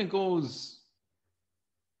it kind of goes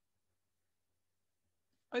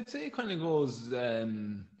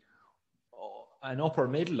an upper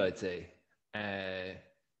middle, I'd say.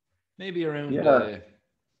 Maybe around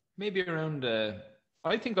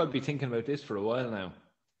I think I'd be thinking about this for a while now.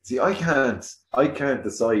 See, I can't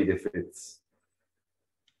decide if it's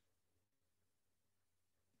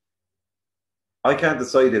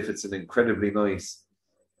an incredibly nice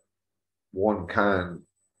one can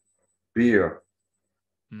beer,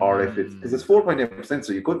 or if it's, because it's 4.8%,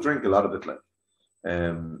 so you could drink a lot of it, like,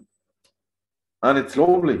 and it's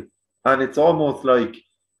lovely, and it's almost like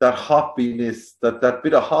that hoppiness, that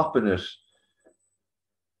bit of hop in it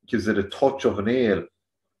gives it a touch of an ale.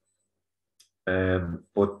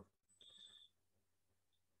 But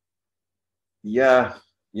yeah,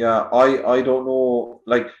 Yeah, I don't know.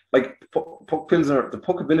 Like puck Pilsner, the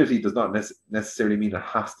puckability does not necessarily mean it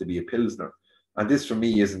has to be a Pilsner. And this for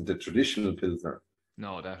me isn't the traditional Pilsner.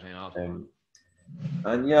 No, definitely not.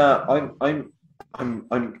 And yeah, I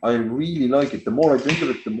really like it. The more I drink of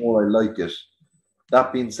it, the more I like it.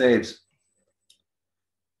 That being said,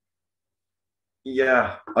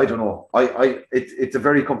 yeah, I don't know. It's a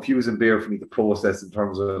very confusing beer for me to process in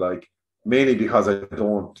terms of like mainly because I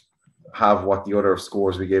don't have what the other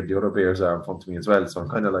scores we gave the other beers are in front of me as well. So I'm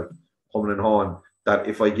kind of like humming and hawing that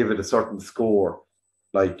if I give it a certain score,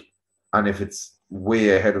 like, and if it's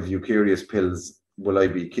way ahead of Eucarius pills, will I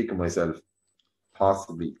be kicking myself?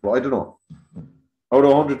 Possibly, but I don't know. Out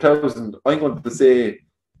of 100,000, I'm going to say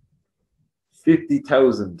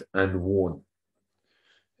 50,001.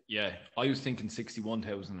 Yeah, I was thinking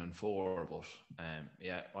 61,004, but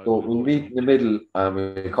yeah, So we'll we'll go with meet in the middle and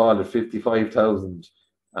we call it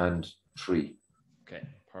 55,003. okay,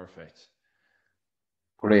 perfect.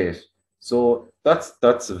 Great. So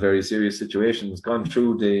that's a very serious situation. It's gone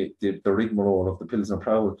through the rigmarole of the Pilsner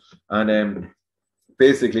Prowl. And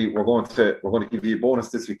basically we're going to give you a bonus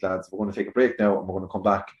this week, lads. We're going to take a break now and we're going to come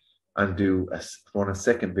back and run a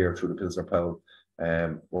second beer through the Pilsner Prowl.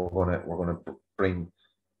 We're gonna bring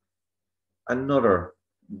another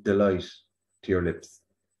delight to your lips.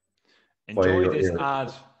 Enjoy this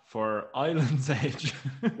ad for Island's Edge.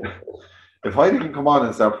 If I didn't come on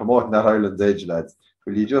and start promoting that Island's Edge, lads,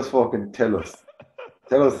 will you just fucking tell us?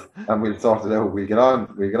 Tell us and we'll sort it out. We'll get on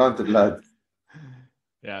to the lads.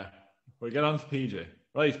 Yeah, we'll get on to PJ.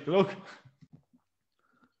 Right, look.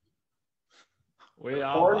 We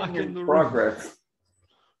are back in the progress.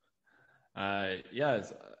 Yeah,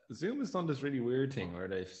 Zoom has done this really weird thing where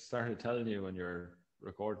they've started telling you when you're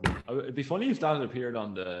recording. It'd be funny if that had appeared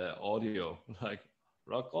on the audio, like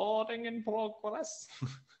recording in progress.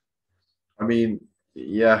 I mean,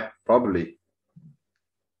 yeah, probably.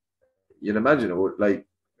 You'd imagine it would, like,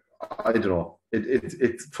 I don't know.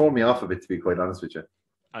 It's thrown me off a bit, to be quite honest with you.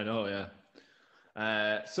 I know, yeah.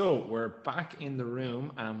 So we're back in the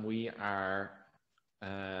room and we are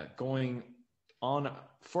going on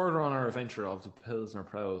further on our adventure of the Pilsner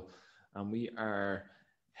Prowl, and we are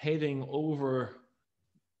heading over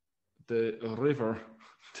the river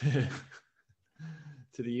to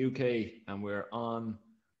the UK, and we're on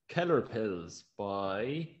Keller Pills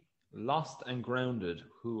by Lost and Grounded,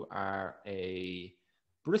 who are a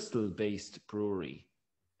Bristol-based brewery.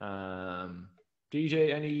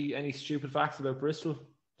 DJ, any stupid facts about Bristol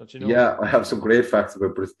that you know? Yeah, I have some great facts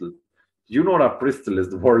about Bristol. Do you know that Bristol is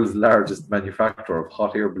the world's largest manufacturer of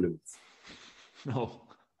hot air balloons? No.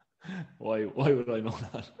 Why would I know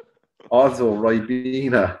that? Also,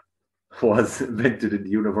 Ribena was invented in the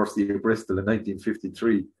University of Bristol in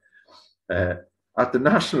 1953 at the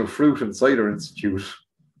National Fruit and Cider Institute.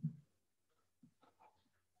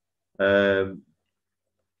 The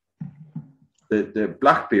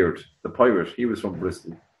Blackbeard, the pirate, he was from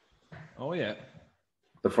Bristol. Oh, yeah.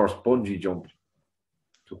 The first bungee jump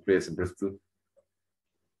took place in Bristol.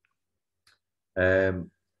 And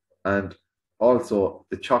also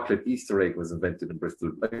the chocolate Easter egg was invented in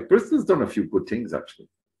Bristol. Like, Bristol's done a few good things, actually.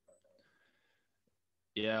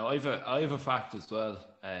 Yeah, I have a fact as well.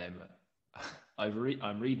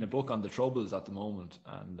 I'm reading a book on the Troubles at the moment,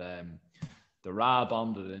 and the Ra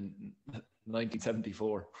bombed it in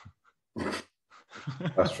 1974.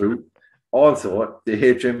 That's true. Also, the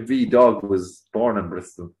HMV Dog was born in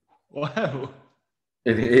Bristol. Wow.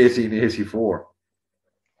 In 1884.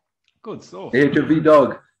 Good stuff. The HMV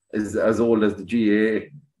Dog is as old as the GAA.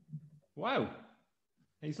 Wow.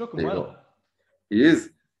 He's looking well. He is.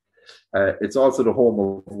 It's also the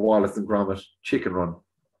home of Wallace and Gromit Chicken Run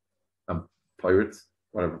and Pirates,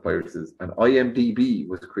 whatever Pirates is. And IMDb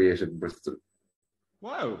was created in Bristol.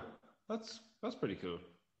 Wow. That's pretty cool.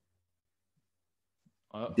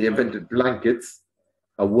 They invented blankets.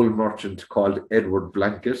 A wool merchant called Edward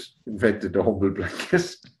Blanket invented the humble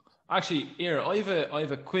blanket. Actually, here, I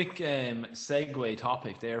have a quick segue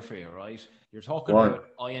topic there for you, right? You're talking about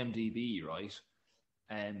IMDb, right?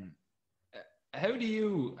 How do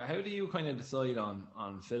you kind of decide on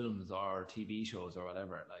films or TV shows or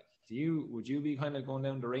whatever? Like, would you be kind of going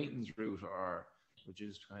down the ratings route, or would you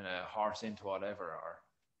just kind of horse into whatever? Or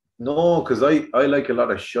no, because I like a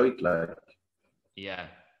lot of shite, like. Yeah.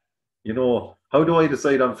 You know, how do I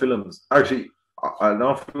decide on films? Actually, an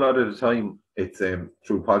awful lot of the time it's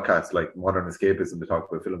through podcasts like Modern Escapism to talk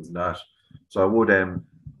about films and that. So I would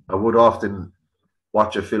often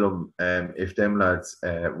watch a film if them lads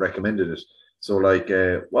recommended it. So like,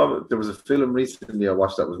 well, there was a film recently I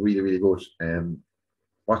watched that was really, really good.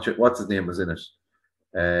 What's his name was in it?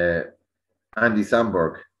 Andy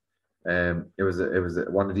Samberg. It was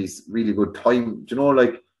one of these really good time. Do you know,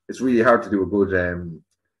 like it's really hard to do a good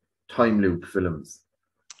time loop films.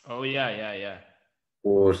 Oh yeah.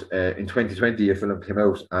 But in 2020, a film came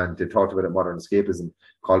out and they talked about a modern escapism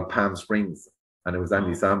called Palm Springs, and it was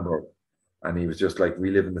Andy Samberg, and he was just like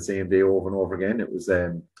reliving the same day over and over again. It was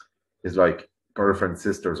his like girlfriend's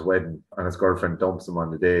sister's wedding, and his girlfriend dumps him on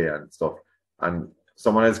the day and stuff, and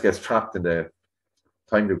someone else gets trapped in the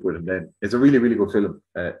time loop with him. Then it's a really really good film.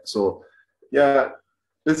 So yeah,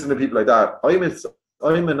 listen to people like that.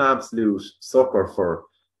 I'm an absolute sucker for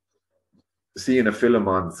seeing a film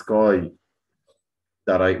on Sky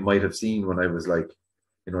that I might have seen when I was like,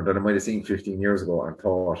 you know, that I might have seen 15 years ago and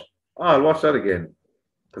thought, oh, I'll watch that again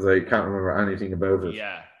because I can't remember anything about it.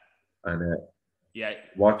 Yeah. And yeah,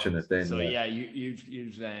 watching it then. So yeah,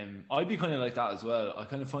 you'd I'd be kind of like that as well. I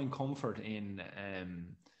kind of find comfort in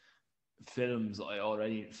films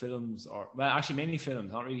actually mainly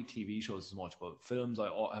films, not really TV shows as much, but films I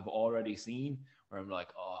have already seen where I'm like,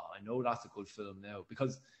 oh, I know that's a good film now.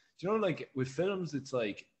 Because, you know, like with films, it's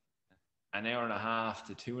like an hour and a half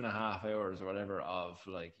to 2.5 hours or whatever of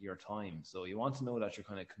like your time. So you want to know that you're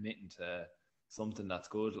kind of committing to something that's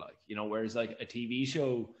good, like, you know, whereas like a TV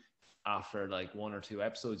show, after like 1 or 2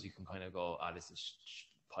 episodes, you can kind of go, this is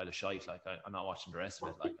pile of shite, like I'm not watching the rest of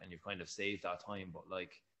it, like, and you've kind of saved that time. But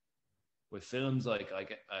like with films, like I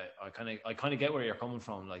kind of get where you're coming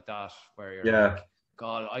from, like that, where you're like,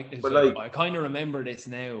 God, I kind of remember this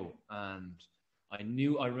now, and I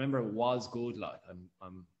remember it was good. Like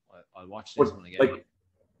I'll watch this one again. Like,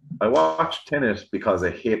 I watched Tenet because I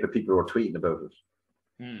hate the people who are tweeting about it.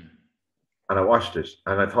 And I watched it,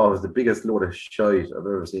 and I thought it was the biggest load of shite I've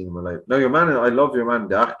ever seen in my life. Now, I love your man,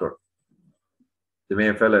 the actor, the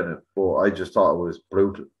main fella in it, but I just thought it was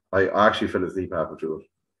brutal. I actually fell asleep halfway through it.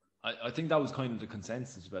 I think that was kind of the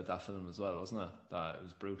consensus about that film as well, wasn't it? That it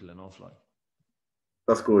was brutal enough, like.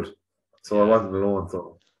 That's good. So yeah. I wasn't alone.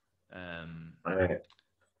 So,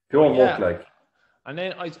 pure work, like. And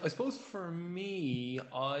then I suppose for me,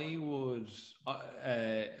 I would.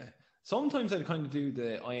 Sometimes I'd kind of do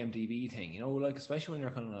the IMDb thing, you know, like especially when you're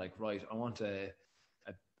kind of like, right, I want a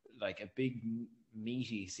big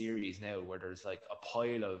meaty series now where there's like a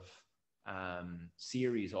pile of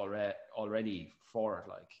series already for it,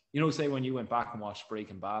 like, you know, say when you went back and watched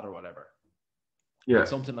Breaking Bad or whatever, like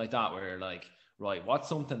something like that, where you're like, right, what's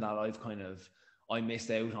something that I missed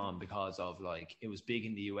out on because of like it was big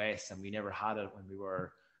in the US and we never had it when we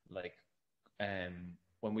were like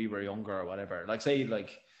when we were younger or whatever, like say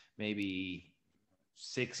like maybe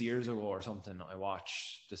 6 years ago or something, I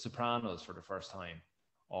watched The Sopranos for the first time,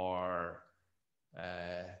 or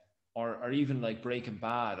even like Breaking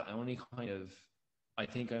Bad. I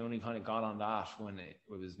think I only kind of got on that when it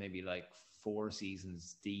was maybe like 4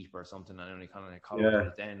 seasons deep or something. I only kind of caught up with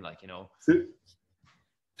it then, like, you know.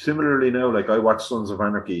 Similarly now, like I watched Sons of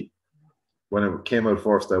Anarchy when it came out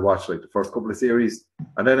first. I watched like the first couple of series,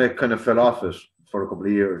 and then I kind of fell off it for a couple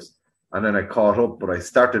of years. And then I caught up, but I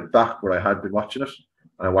started back where I had been watching it,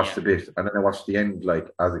 and I watched a bit, and then I watched the end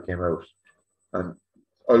like as it came out, and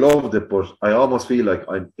I loved it. But I almost feel like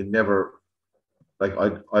I'm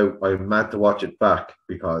mad to watch it back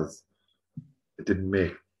because it didn't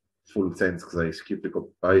make full sense because I skipped a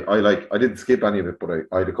couple. I didn't skip any of it, but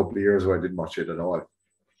I had a couple of years where I didn't watch it at all.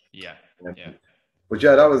 Yeah. But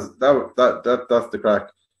yeah, that's the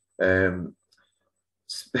crack.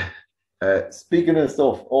 Speaking of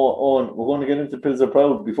stuff, we're going to get into Pilsner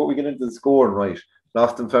Prowl. Before we get into the scoring, right?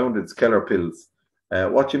 Lost and Founded's Keller Pills.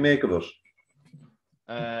 What do you make of it?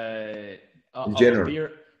 In general,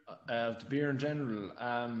 the beer in general.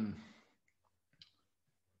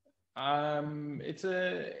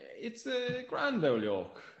 It's a grand old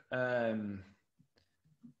York.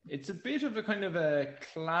 It's a bit of a kind of a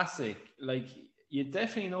classic. Like, you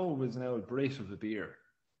definitely know it was an old Brit of a beer.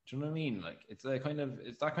 Do you know what I mean? Like, it's that kind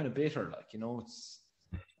of bitter, like, you know, it's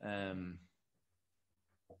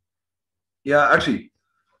yeah, actually,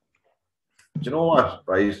 do you know what,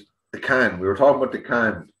 right? The can, we were talking about the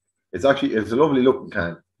can. It's a lovely looking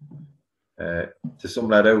can. To some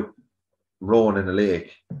lad out rowing in a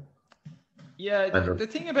lake. Yeah, the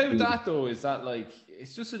thing about that though is that, like,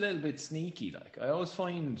 it's just a little bit sneaky. Like, I always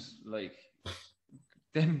find like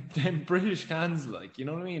them British cans, like, you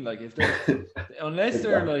know what I mean? Like, if they're unless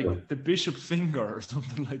they're like the Bishop's Finger or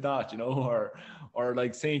something like that, you know, or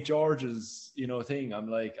like St. George's, you know, thing. I'm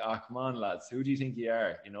like, come on, lads, who do you think you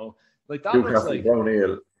are? You know, like that looks like brown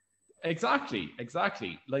ale. Exactly.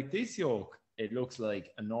 Like this yoke, it looks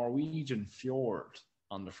like a Norwegian fjord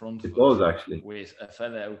on the front of it. It does, actually, with a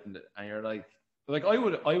fella out in the, and you're like I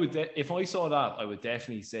would if I saw that, I would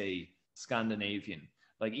definitely say Scandinavian.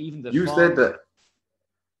 Like even the You font, said that.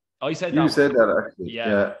 I said You that. said that actually.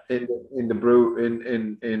 Yeah. In the brew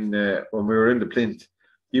in when we were in the plinth,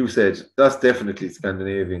 you said that's definitely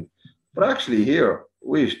Scandinavian. But actually, here,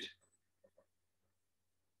 wait,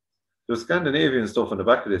 there's Scandinavian stuff on the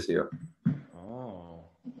back of this here. Oh,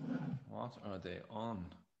 what are they on?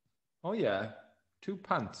 Oh yeah, 2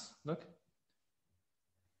 pants. Look,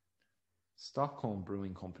 Stockholm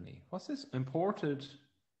Brewing Company. What's this? Imported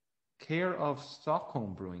care of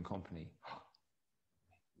Stockholm Brewing Company.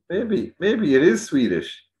 Maybe it is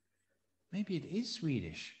Swedish, Maybe it is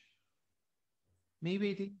Swedish.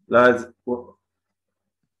 Maybe it is. lads.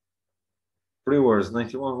 Brewers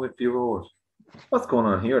 91 Whitby Road. What's going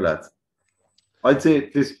on here, lads? I'd say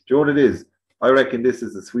this. Do you know what it is? I reckon this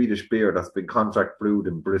is a Swedish beer that's been contract brewed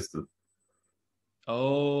in Bristol.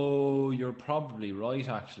 Oh, you're probably right,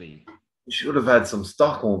 actually. You should have had some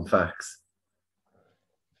Stockholm facts.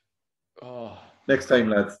 Oh, Next time,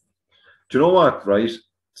 lads. Do you know what, right?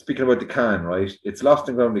 Speaking about the can, right? It's lost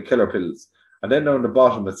and ground the killer pills. And then down the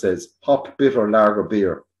bottom it says hop bitter lager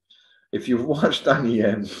beer. If you've watched any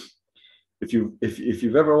if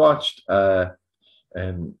you've ever watched what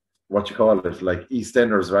you call it, like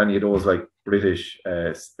EastEnders or any of those like British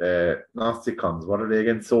not sitcoms, what are they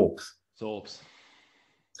again? Soaps.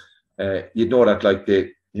 You'd know that like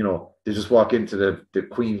they just walk into the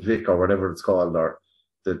Queen Vic or whatever it's called, or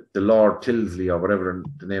the Lord Tilsley or whatever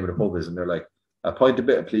the name of the pub is, and they're like, a pint of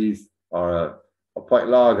bitter, please, or a pint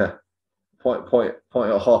lager, point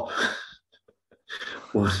of hop.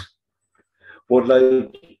 but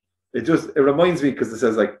like it reminds me because it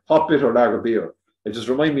says like hop bitter lager beer. It just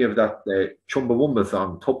reminds me of that Chumbawamba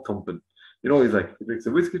song, Tub Thumping. You know, he's like, he drinks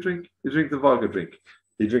a whiskey drink, he drinks a vodka drink,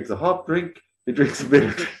 he drinks a hop drink, he drinks a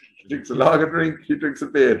bitter drink, he drinks a lager drink, he drinks a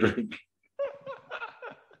beer drink.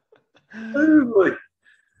 I was like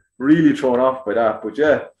really thrown off by that, but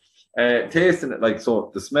yeah. Tasting it, like,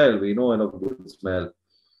 so the smell, we know I love a good smell.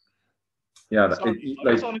 Yeah, I just want to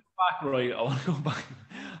go back, right? I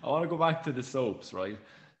want to go back to the soaps, right?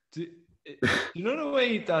 You know the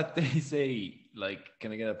way that they say, like,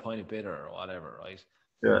 can I get a pint of bitter or whatever, right?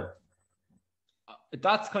 Yeah.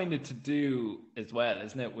 That's kind of to do as well,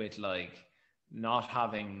 isn't it, with like not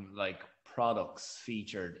having like products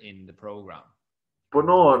featured in the program? But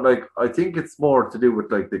no, like, I think it's more to do with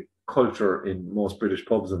like the culture in most British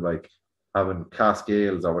pubs and like having cask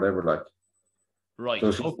ales or whatever, like. Right. So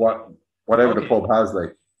it's just whatever the pub has,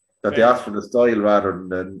 like, that they ask for the style rather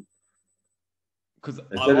than. Because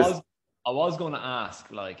I was going to ask,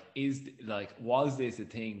 like, was this a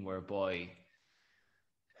thing whereby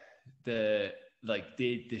did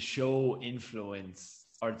the show influence,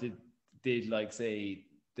 or did like say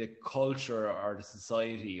the culture or the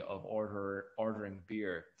society of ordering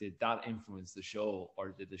beer, did that influence the show, or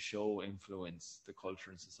did the show influence the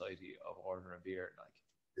culture and society of ordering beer? Like,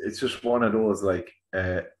 it's just one of those like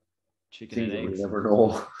chicken and eggs. We never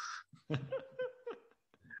know.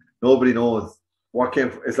 Nobody knows what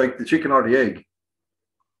came. It's like the chicken or the egg.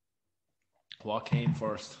 What came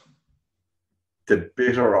first? The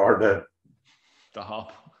bitter or the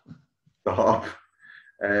hop? The hop.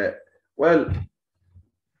 Well,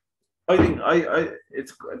 I think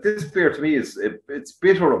it's this beer to me is it's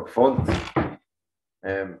bitter up front.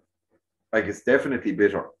 Like, it's definitely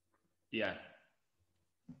bitter. Yeah.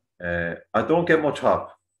 I don't get much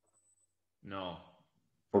hop. No.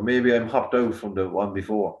 But maybe I'm hopped out from the one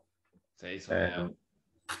before. Say so. Yeah.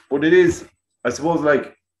 But it is, I suppose,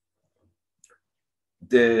 like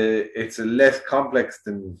it's a less complex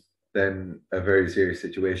than a very serious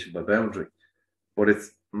situation by boundary, but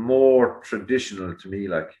it's more traditional to me.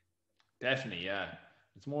 Like, definitely, yeah.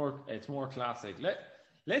 It's more classic.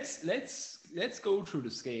 Let's go through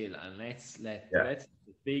the scale and let's let the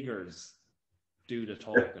figures do the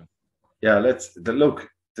talking. Yeah,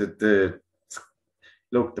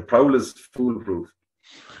 the Prowl is foolproof.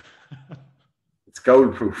 It's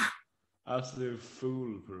gold-proof. Absolute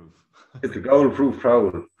foolproof. It's a gold-proof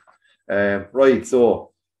Prowl. Right,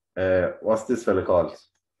 so what's this fella called?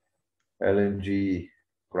 LNG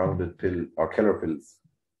grounded pill or killer pills.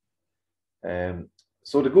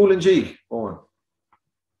 So the Ghoul and Jig, Owen.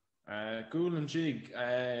 Ghoul and Jig.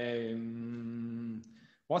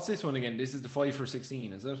 What's this one again? This is the 5 for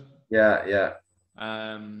 16, is it? Yeah.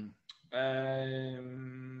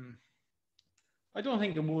 I don't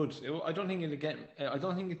think it would. I don't think it'll get. I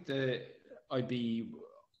don't think I'd be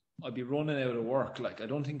running out of work. Like, I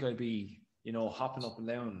don't think I'd be, hopping up and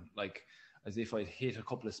down like as if I'd hit a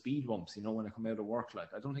couple of speed bumps, when I come out of work.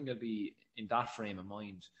 Like, I don't think I'd be in that frame of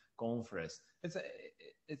mind going for it.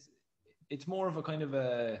 It's more of a kind of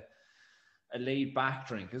a a laid back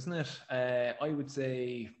drink, isn't it? I would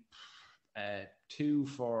say 2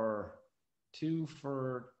 for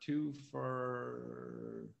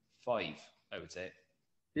 5. I would say.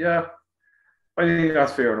 Yeah, I think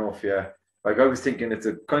that's fair enough. Yeah, like I was thinking, it's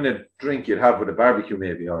a kind of drink you'd have with a barbecue,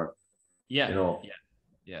 maybe, or Yeah, you know,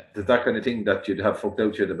 yeah. there's that kind of thing that you'd have fucked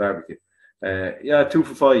out to the barbecue. Yeah, 2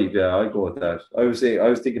 for 5. Yeah, I'd go with that. I was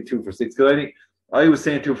thinking 2 for 6 because I was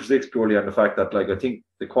saying 2 for 6 purely on the fact that like I think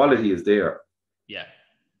the quality is there. Yeah.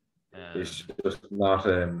 It's just not.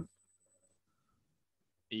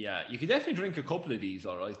 Yeah, you could definitely drink a couple of these,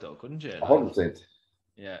 all right, though, couldn't you? 100%.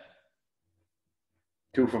 Yeah.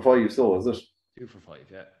 2 for 5, so is it? 2 for 5,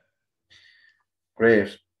 yeah.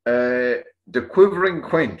 Great. The Quivering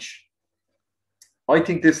Quench. I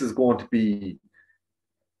think this is going to be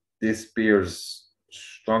this beer's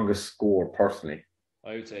strongest score, personally.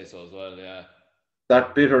 I would say so as well, yeah.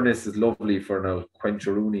 That bitterness is lovely for now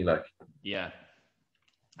quencheroonie, like. Yeah.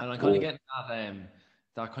 And I'm kind of getting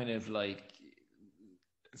that kind of like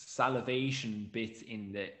salivation bit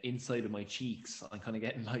in the inside of my cheeks. I'm kind of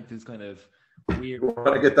getting like this kind of weird. You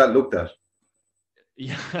want to get that looked at?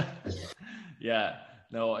 Yeah. Yeah.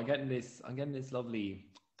 No, I'm getting this lovely.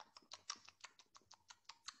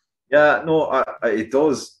 Yeah, no, it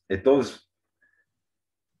does. It doesn't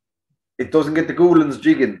get the goulins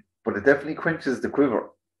jigging, but it definitely quenches the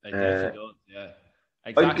quiver. It definitely does, yeah.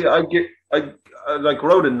 Exactly. I like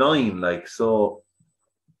we're out of 9, like, so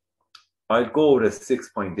I'd go with a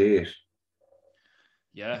 6.8.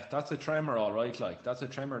 Yeah, that's a tremor, all right. Like that's a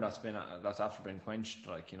tremor that's after been quenched,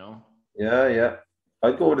 like, you know. Yeah.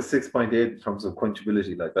 I'd go with a 6.8 in terms of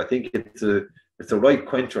quenchability. Like I think it's a right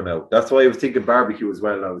quencher now. That's why I was thinking barbecue as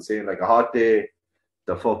well. I was saying like a hot day,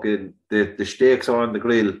 the steaks are on the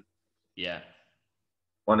grill. Yeah.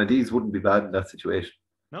 One of these wouldn't be bad in that situation.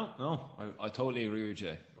 No, I totally agree with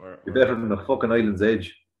you. You're better than the fucking Island's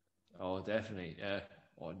Edge. Oh, definitely, yeah.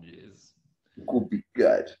 Oh, jeez. Could be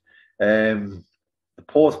good. The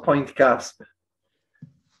post pint caps.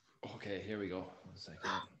 Okay, here we go. 1 second.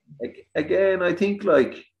 Again, I think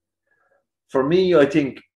like for me, I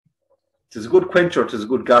think there's a good quencher, there's a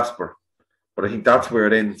good gasper, but I think that's where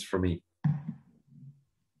it ends for me.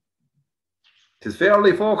 It's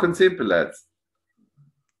fairly fucking simple, lads.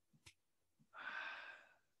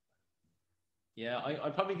 Yeah,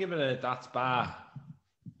 I'd probably give it a that's bad.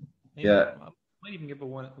 Maybe, Yeah. I might even give it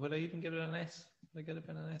one. Would I even give it an S? Would I give it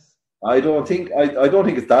an S? I don't think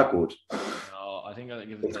it's that good. No, I think I'd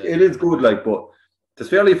give it. It is good, like, but it's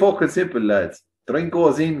fairly fucking simple, lads. Drink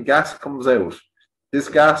goes in, gas comes out. This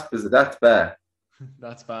gasp is that's bad.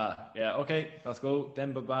 That's bad. Yeah. Okay. Let's go.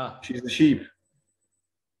 Then baba. She's a sheep.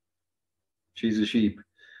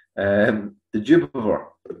 The gibber.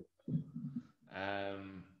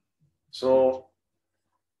 So.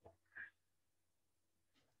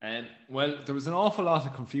 Well, there was an awful lot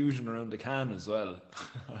of confusion around the can as well.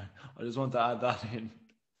 I just want to add that in.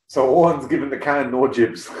 So Owen's giving the can no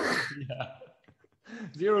jibs. Yeah.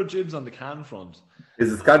 0 jibs on the can front.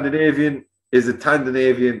 Is it Scandinavian? Is it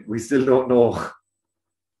Tandinavian? We still don't know.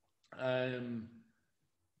 And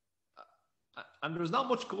there's not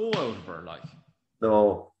much go out of her, like.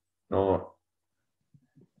 No. I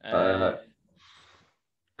don't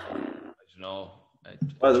know.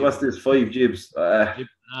 What's this? 5 jibs? Jib and a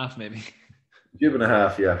half, maybe. Jib and a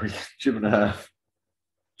half, yeah. Jib and a half.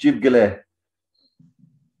 Jib Gillet.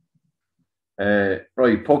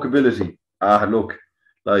 Right, puckability. Look,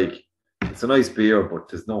 like, it's a nice beer, but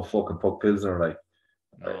there's no fucking puck Pilsner, like.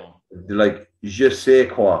 No. Like, je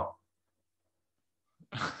sais quoi.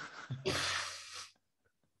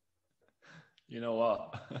 You know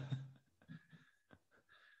what?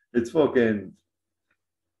 It's fucking,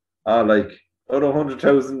 like, out of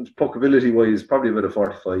 100,000 puckability wise, probably about a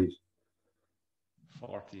 45.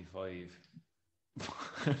 45.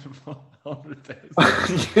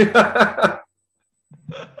 100,000.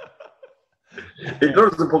 In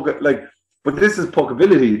terms of puck, like, but this is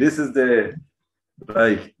puckability. This is the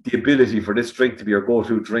ability for this drink to be your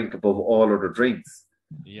go-to drink above all other drinks.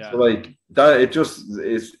 Yeah. So like that, it just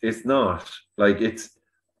is. It's not like it's.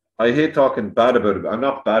 I hate talking bad about it. I'm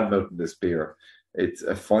not bad mouthing this beer. It's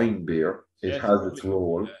a fine beer. It has its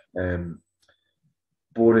role,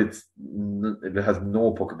 but it has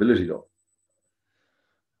no puckability though.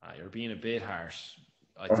 You're being a bit harsh.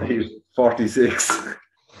 I'd say 46.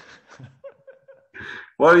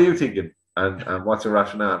 What are you thinking? And what's your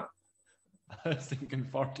rationale? I was thinking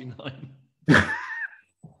 49.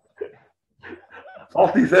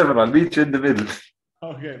 47. I'll meet you in the middle.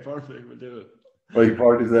 Okay, perfect. We'll do it. Right,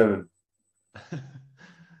 47.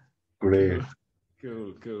 Great.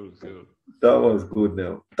 Cool. That was good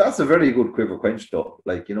now. That's a very good quiver quench though.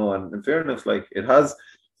 Like, you know, and in fairness, like it has,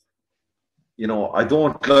 you know, I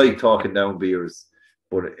don't like talking down beers,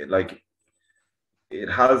 but it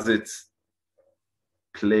has its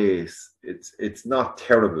place. It's not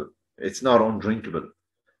terrible. It's not undrinkable.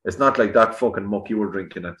 It's not like that fucking muck you were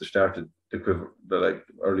drinking at the start of the quiver, like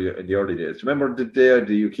earlier in the early days. Remember the day of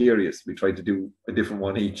the Eucharist? We tried to do a different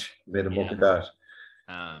one each, made a muck of that.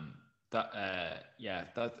 That's what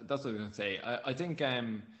I was gonna say. I think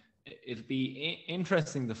it'll be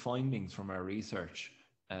interesting the findings from our research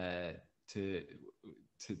to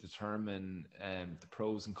determine the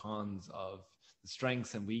pros and cons of the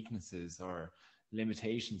strengths and weaknesses or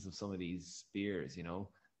limitations of some of these beers. You know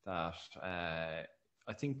that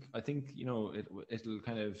I think you know it'll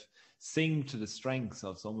kind of sing to the strengths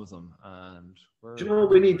of some of them. And do you know what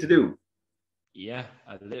we need to do? Yeah,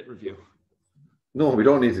 a lit review. No, we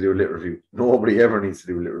don't need to do a lit review. Nobody ever needs to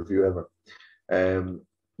do a lit review ever.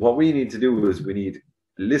 What we need to do is we need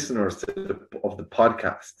listeners of the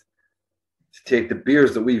podcast to take the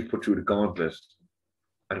beers that we've put through the gauntlet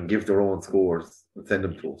and give their own scores and send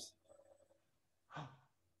them to us.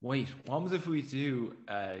 Wait, what was if we do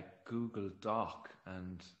a Google Doc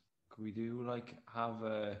and could we do like have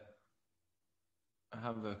a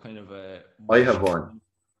kind of a I have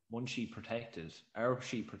one sheet protected, our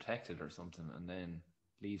sheet protected or something, and then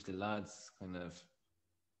leave the lads kind of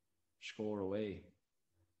score away.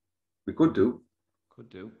 We could do.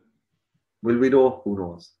 Will we though? Who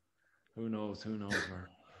knows? Who knows? We're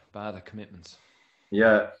bad at commitments.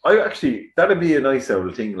 Yeah, that'd be a nice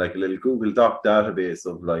little thing, like a little Google Doc database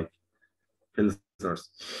of like Pilsners.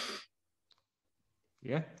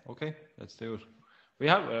 Yeah, okay, let's do it. We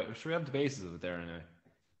have, should we have the basis of it there anyway?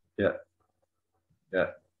 Yeah.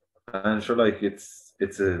 And sure, like it's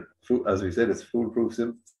a, as we said, it's a foolproof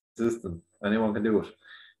system. Anyone can do it.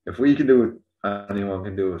 If we can do it, anyone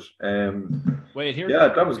can do it. Wait, here. Yeah,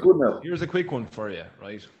 that was good now. Here's a quick one for you,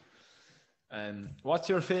 right? What's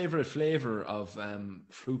your favorite flavor of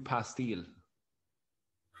fruit pastille?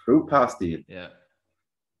 Fruit pastille. Yeah.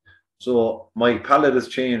 So my palate has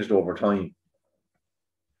changed over time.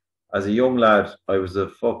 As a young lad, I was a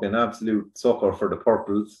fucking absolute sucker for the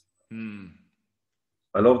purples.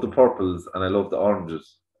 I love the purples and I love the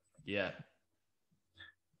oranges. Yeah.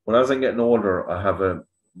 But as I'm getting older, I have a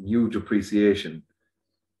huge appreciation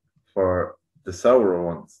for the sour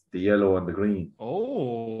ones, the yellow and the green.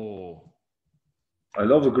 Oh. I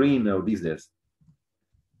love the green now these days.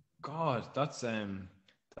 God, that's out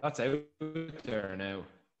there now.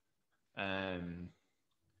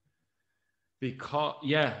 Because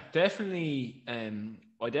yeah, definitely.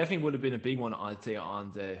 I definitely would have been a big one, I'd say,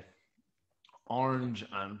 on the orange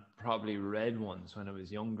and probably red ones when I was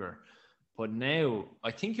younger. But now,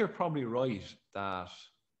 I think you're probably right that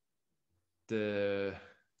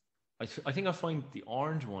I think I find the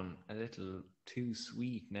orange one a little too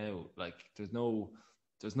sweet now. Like there's nothing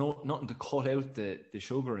to cut out the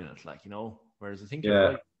sugar in it, like, you know. Whereas I think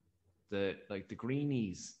you're right. The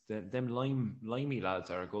greenies, them limey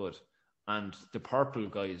lads are good, and the purple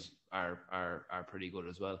guys are pretty good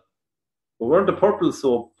as well. But weren't the purples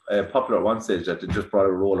so popular at one stage that they just brought out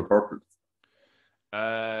a roll of purples?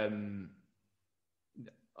 I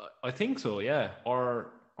think so, yeah.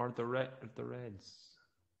 Or the reds.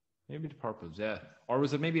 Maybe the purples, yeah. Or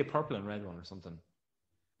was it maybe a purple and red one or something?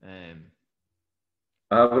 I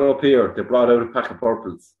have it up here. They brought out a pack of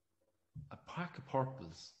purples. A pack of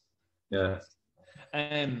purples. Yeah.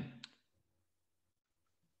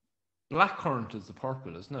 Blackcurrant is the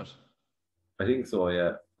purple, isn't it? I think so,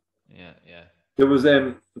 yeah. Yeah. There was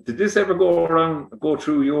did this ever go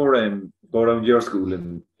through your go around your school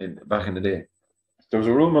in back in the day? There was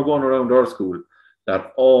a rumor going around our school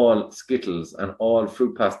that all Skittles and all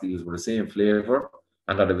fruit pastilles were the same flavour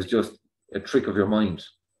and that it was just a trick of your mind.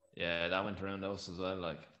 Yeah, that went around us as well,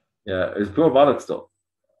 like. Yeah, it was pure bollocks though.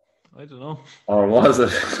 I don't know. Or was it?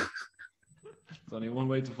 There's only one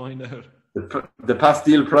way to find out. The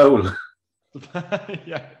Pilsner Prowl.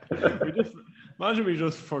 Yeah. Imagine we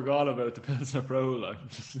just forgot about the Pilsner Prowl, like,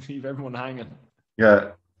 just leave everyone hanging.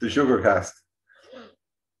 Yeah, the sugar cast.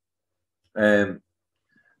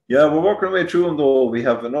 Yeah, we're working our way through them though. We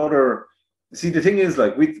have another. See, the thing is,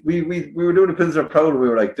 like, we were doing the Pilsner Prowl. We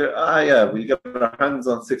were like, we get our hands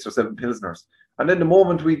on 6 or 7 Pilsners, and then the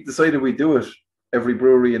moment we decided we'd do it, every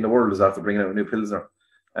brewery in the world is after bringing out a new Pilsner.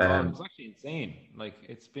 It's actually insane. Like,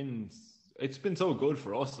 it's been so good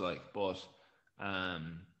for us, like, but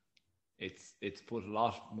it's put a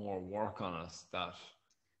lot more work on us that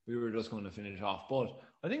we were just going to finish off. But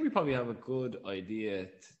I think we probably have a good idea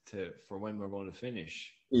for when we're going to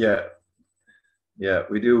finish. Yeah. Yeah,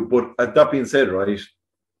 we do. But that being said, right,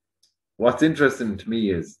 what's interesting to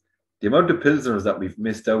me is the amount of Pilsners that we've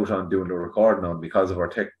missed out on doing the recording on because of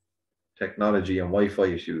our technology and Wi-Fi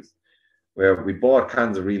issues, where we bought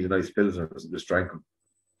cans of really nice Pilsners and just drank them.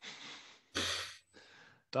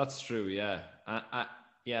 That's true, yeah.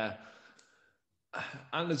 Yeah.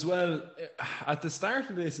 And as well, at the start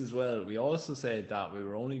of this as well, we also said that we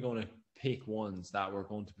were only going to pick ones that were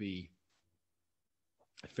going to be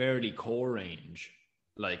fairly core range,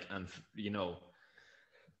 like, and you know,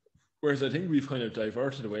 whereas I think we've kind of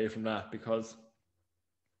diverted away from that because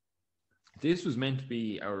this was meant to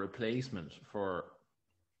be our replacement for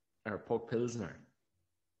our Puck Pilsner.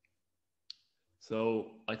 So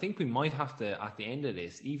I think we might have to, at the end of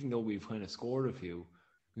this, even though we've kind of scored a few,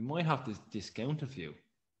 we might have to discount a few.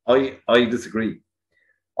 I disagree.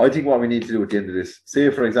 I think what we need to do at the end of this, say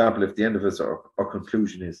for example, if the end of this our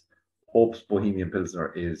conclusion is Hope's Bohemian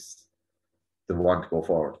Pilsner is the one to go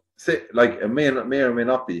forward. Say like it may or may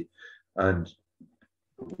not be, and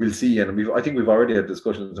we'll see. And I think we've already had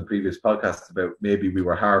discussions in previous podcasts about maybe we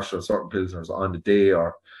were harsh on certain Pilsners on the day,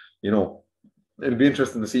 or you know, it'll be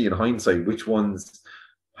interesting to see in hindsight which ones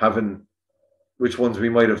we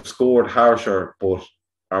might have scored harsher, but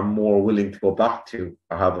are more willing to go back to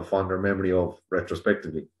or have a fonder memory of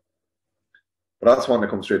retrospectively. But that's one that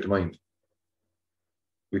comes straight to mind.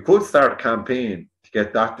 We could start a campaign to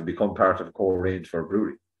get that to become part of a core range for a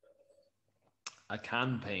brewery. A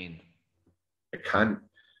campaign. A can.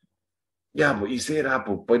 Yeah, but you say that,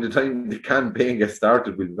 but by the time the campaign gets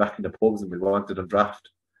started, we'll be back in the pubs and we'll want it on draft.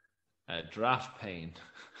 A draft pain.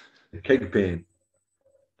 A keg pain.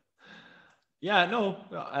 Yeah, no.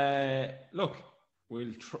 Look,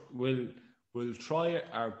 we'll try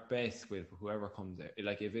our best with whoever comes out.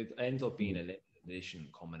 Like if it ends up being a limited edition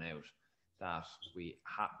coming out, that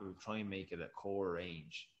we'll try and make it a core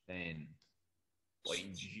range. Then, by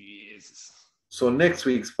Jesus. So next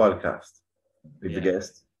week's podcast, we've a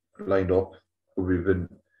guest lined up who we've been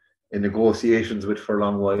in negotiations with for a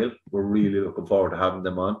long while. We're really looking forward to having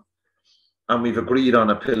them on, and we've agreed on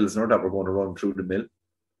a Pilsner that we're going to run through the mill.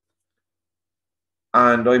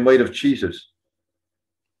 And I might have cheated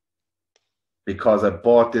because I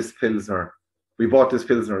bought this Pilsner. We bought this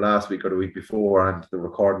Pilsner last week or the week before, and the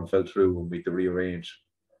recording fell through and we had to rearrange.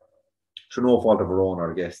 Through no fault of our own,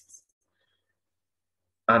 our guests.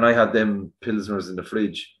 And I had them Pilsners in the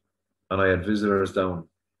fridge, and I had visitors down,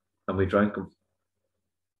 and we drank them.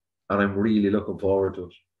 And I'm really looking forward to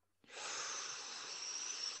it.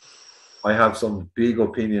 I have some big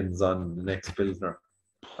opinions on the next Pilsner.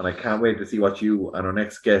 And I can't wait to see what you and our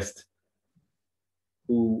next guest,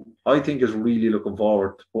 who I think is really looking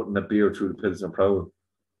forward to putting a beer through the Pilsner Prowl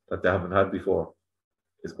that they haven't had before,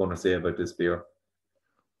 is going to say about this beer.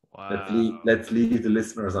 Wow. Let's leave the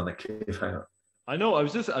listeners on a cliffhanger. I know. I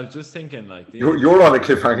was just thinking like this. You're on a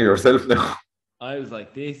cliffhanger yourself now. I was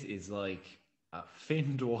like, this is like a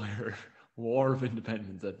Findwire War of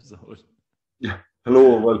Independence episode. Yeah.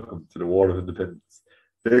 Hello and welcome to the War of Independence.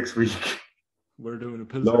 Next week. We're doing a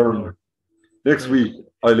Pilsner. Next week,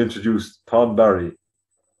 I'll introduce Tom Barry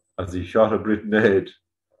as he shot a Brit in the head.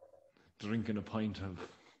 Drinking a pint of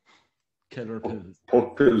killer pills.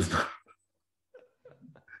 Puck Pilsner.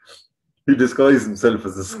 He disguised himself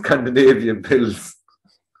as a Scandinavian Pils.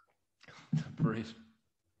 Great.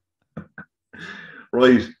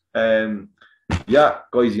 Right. Yeah,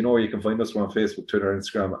 guys, you know where you can find us. We're on Facebook, Twitter,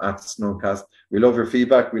 Instagram at Snowcast. We love your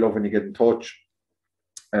feedback. We love when you get in touch.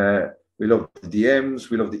 We love the DMs.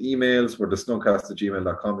 We love the emails. We're the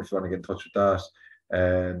snowcast@gmail.com if you want to get in touch with that.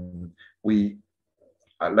 We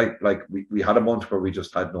had a month where we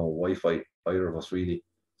just had no Wi-Fi, either of us really.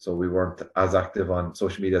 So we weren't as active on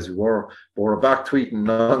social media as we were. But we're back tweeting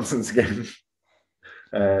nonsense again.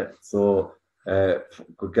 Get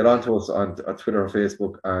on to us on Twitter and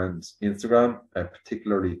Facebook and Instagram,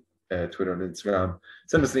 particularly Twitter and Instagram.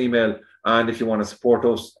 Send us an email. And if you want to support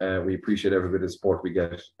us, we appreciate every bit of support we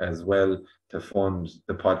get as well to fund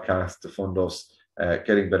the podcast, to fund us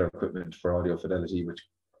getting better equipment for audio fidelity, which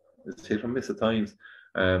is hit and miss at times.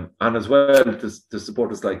 And as well to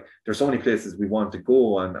support us, like there's so many places we want to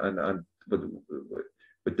go, but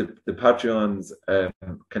the Patreons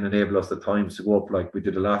can enable us at times to go up. Like we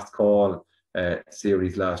did a last call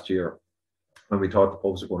series last year when we thought the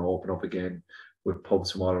pubs were going to open up again, with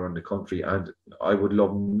pubs from all around the country, and I would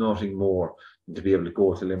love nothing more than to be able to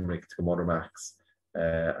go to Limerick, to Mother Max,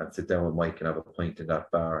 and sit down with Mike and have a pint in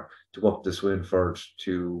that bar, to go up to Swinford,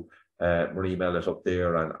 to Marie Mellet up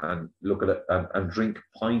there, and look at it and drink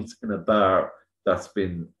pints in a bar that's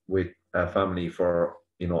been with a family for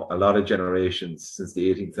you know, a lot of generations since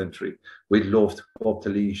the 18th century. We'd love to go up to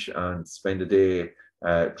Laois and spend a day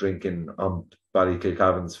drinking on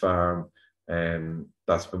Ballykilcavan's farm.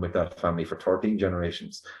 That's been with that family for 13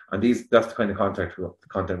 generations. And that's the kind of content we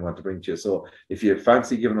want to bring to you. So if you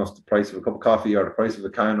fancy giving us the price of a cup of coffee or the price of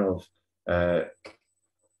a can of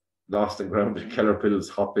Lost and Grounded Keller Pills,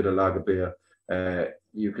 hot bit of lager beer,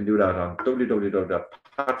 you can do that on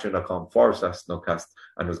www.patreon.com/Snugcast,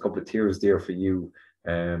 and there's a couple of tiers there for you,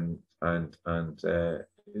 and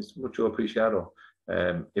it's mucho appreciado.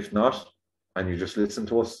 If not, and you just listen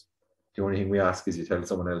to us, the only thing we ask is you tell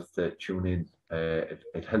someone else to tune in.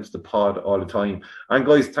 It helps the pod all the time. And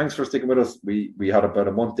guys, thanks for sticking with us. We had about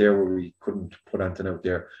a month there where we couldn't put anything out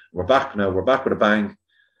there. We're back now. We're back with a bang,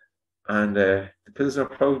 and the Pilsner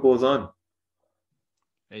Prowl goes on.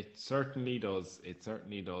 It certainly does. It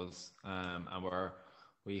certainly does. And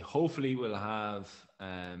we hopefully will have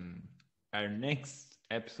our next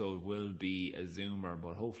episode will be a Zoomer,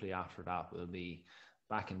 but hopefully after that we'll be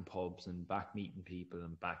back in pubs and back meeting people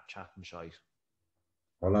and back chatting shite.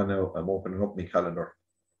 Hold on now, I'm opening up my calendar.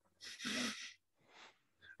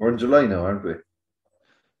 We're in July now, aren't we?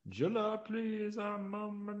 July, please, I'm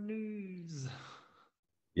on my knees.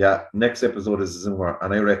 Yeah, next episode is a Zoomer,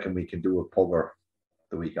 and I reckon we can do a pubber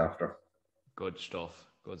the week after. Good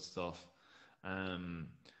stuff. Good stuff.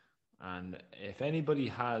 And if anybody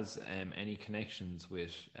has any connections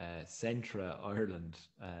with Centra Ireland,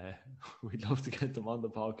 we'd love to get them on the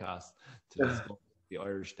podcast to discuss the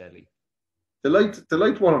Irish deli. They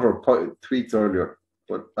liked one of our tweets earlier,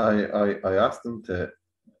 but I asked them to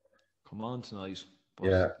come on tonight.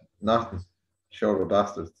 Yeah, nothing. Sure,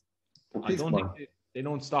 bastards. I don't think they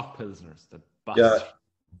don't stock Pilsners. The bastards.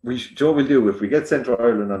 Yeah, Joe will do. If we get Central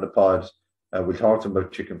Ireland on the pod, we'll talk to them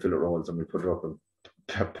about chicken fillet rolls and we put it up on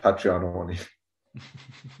Patreon only.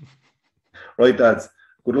 Right, dads.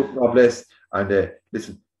 Good luck, God bless. And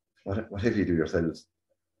listen, whatever you do yourselves,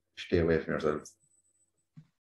 stay away from yourselves.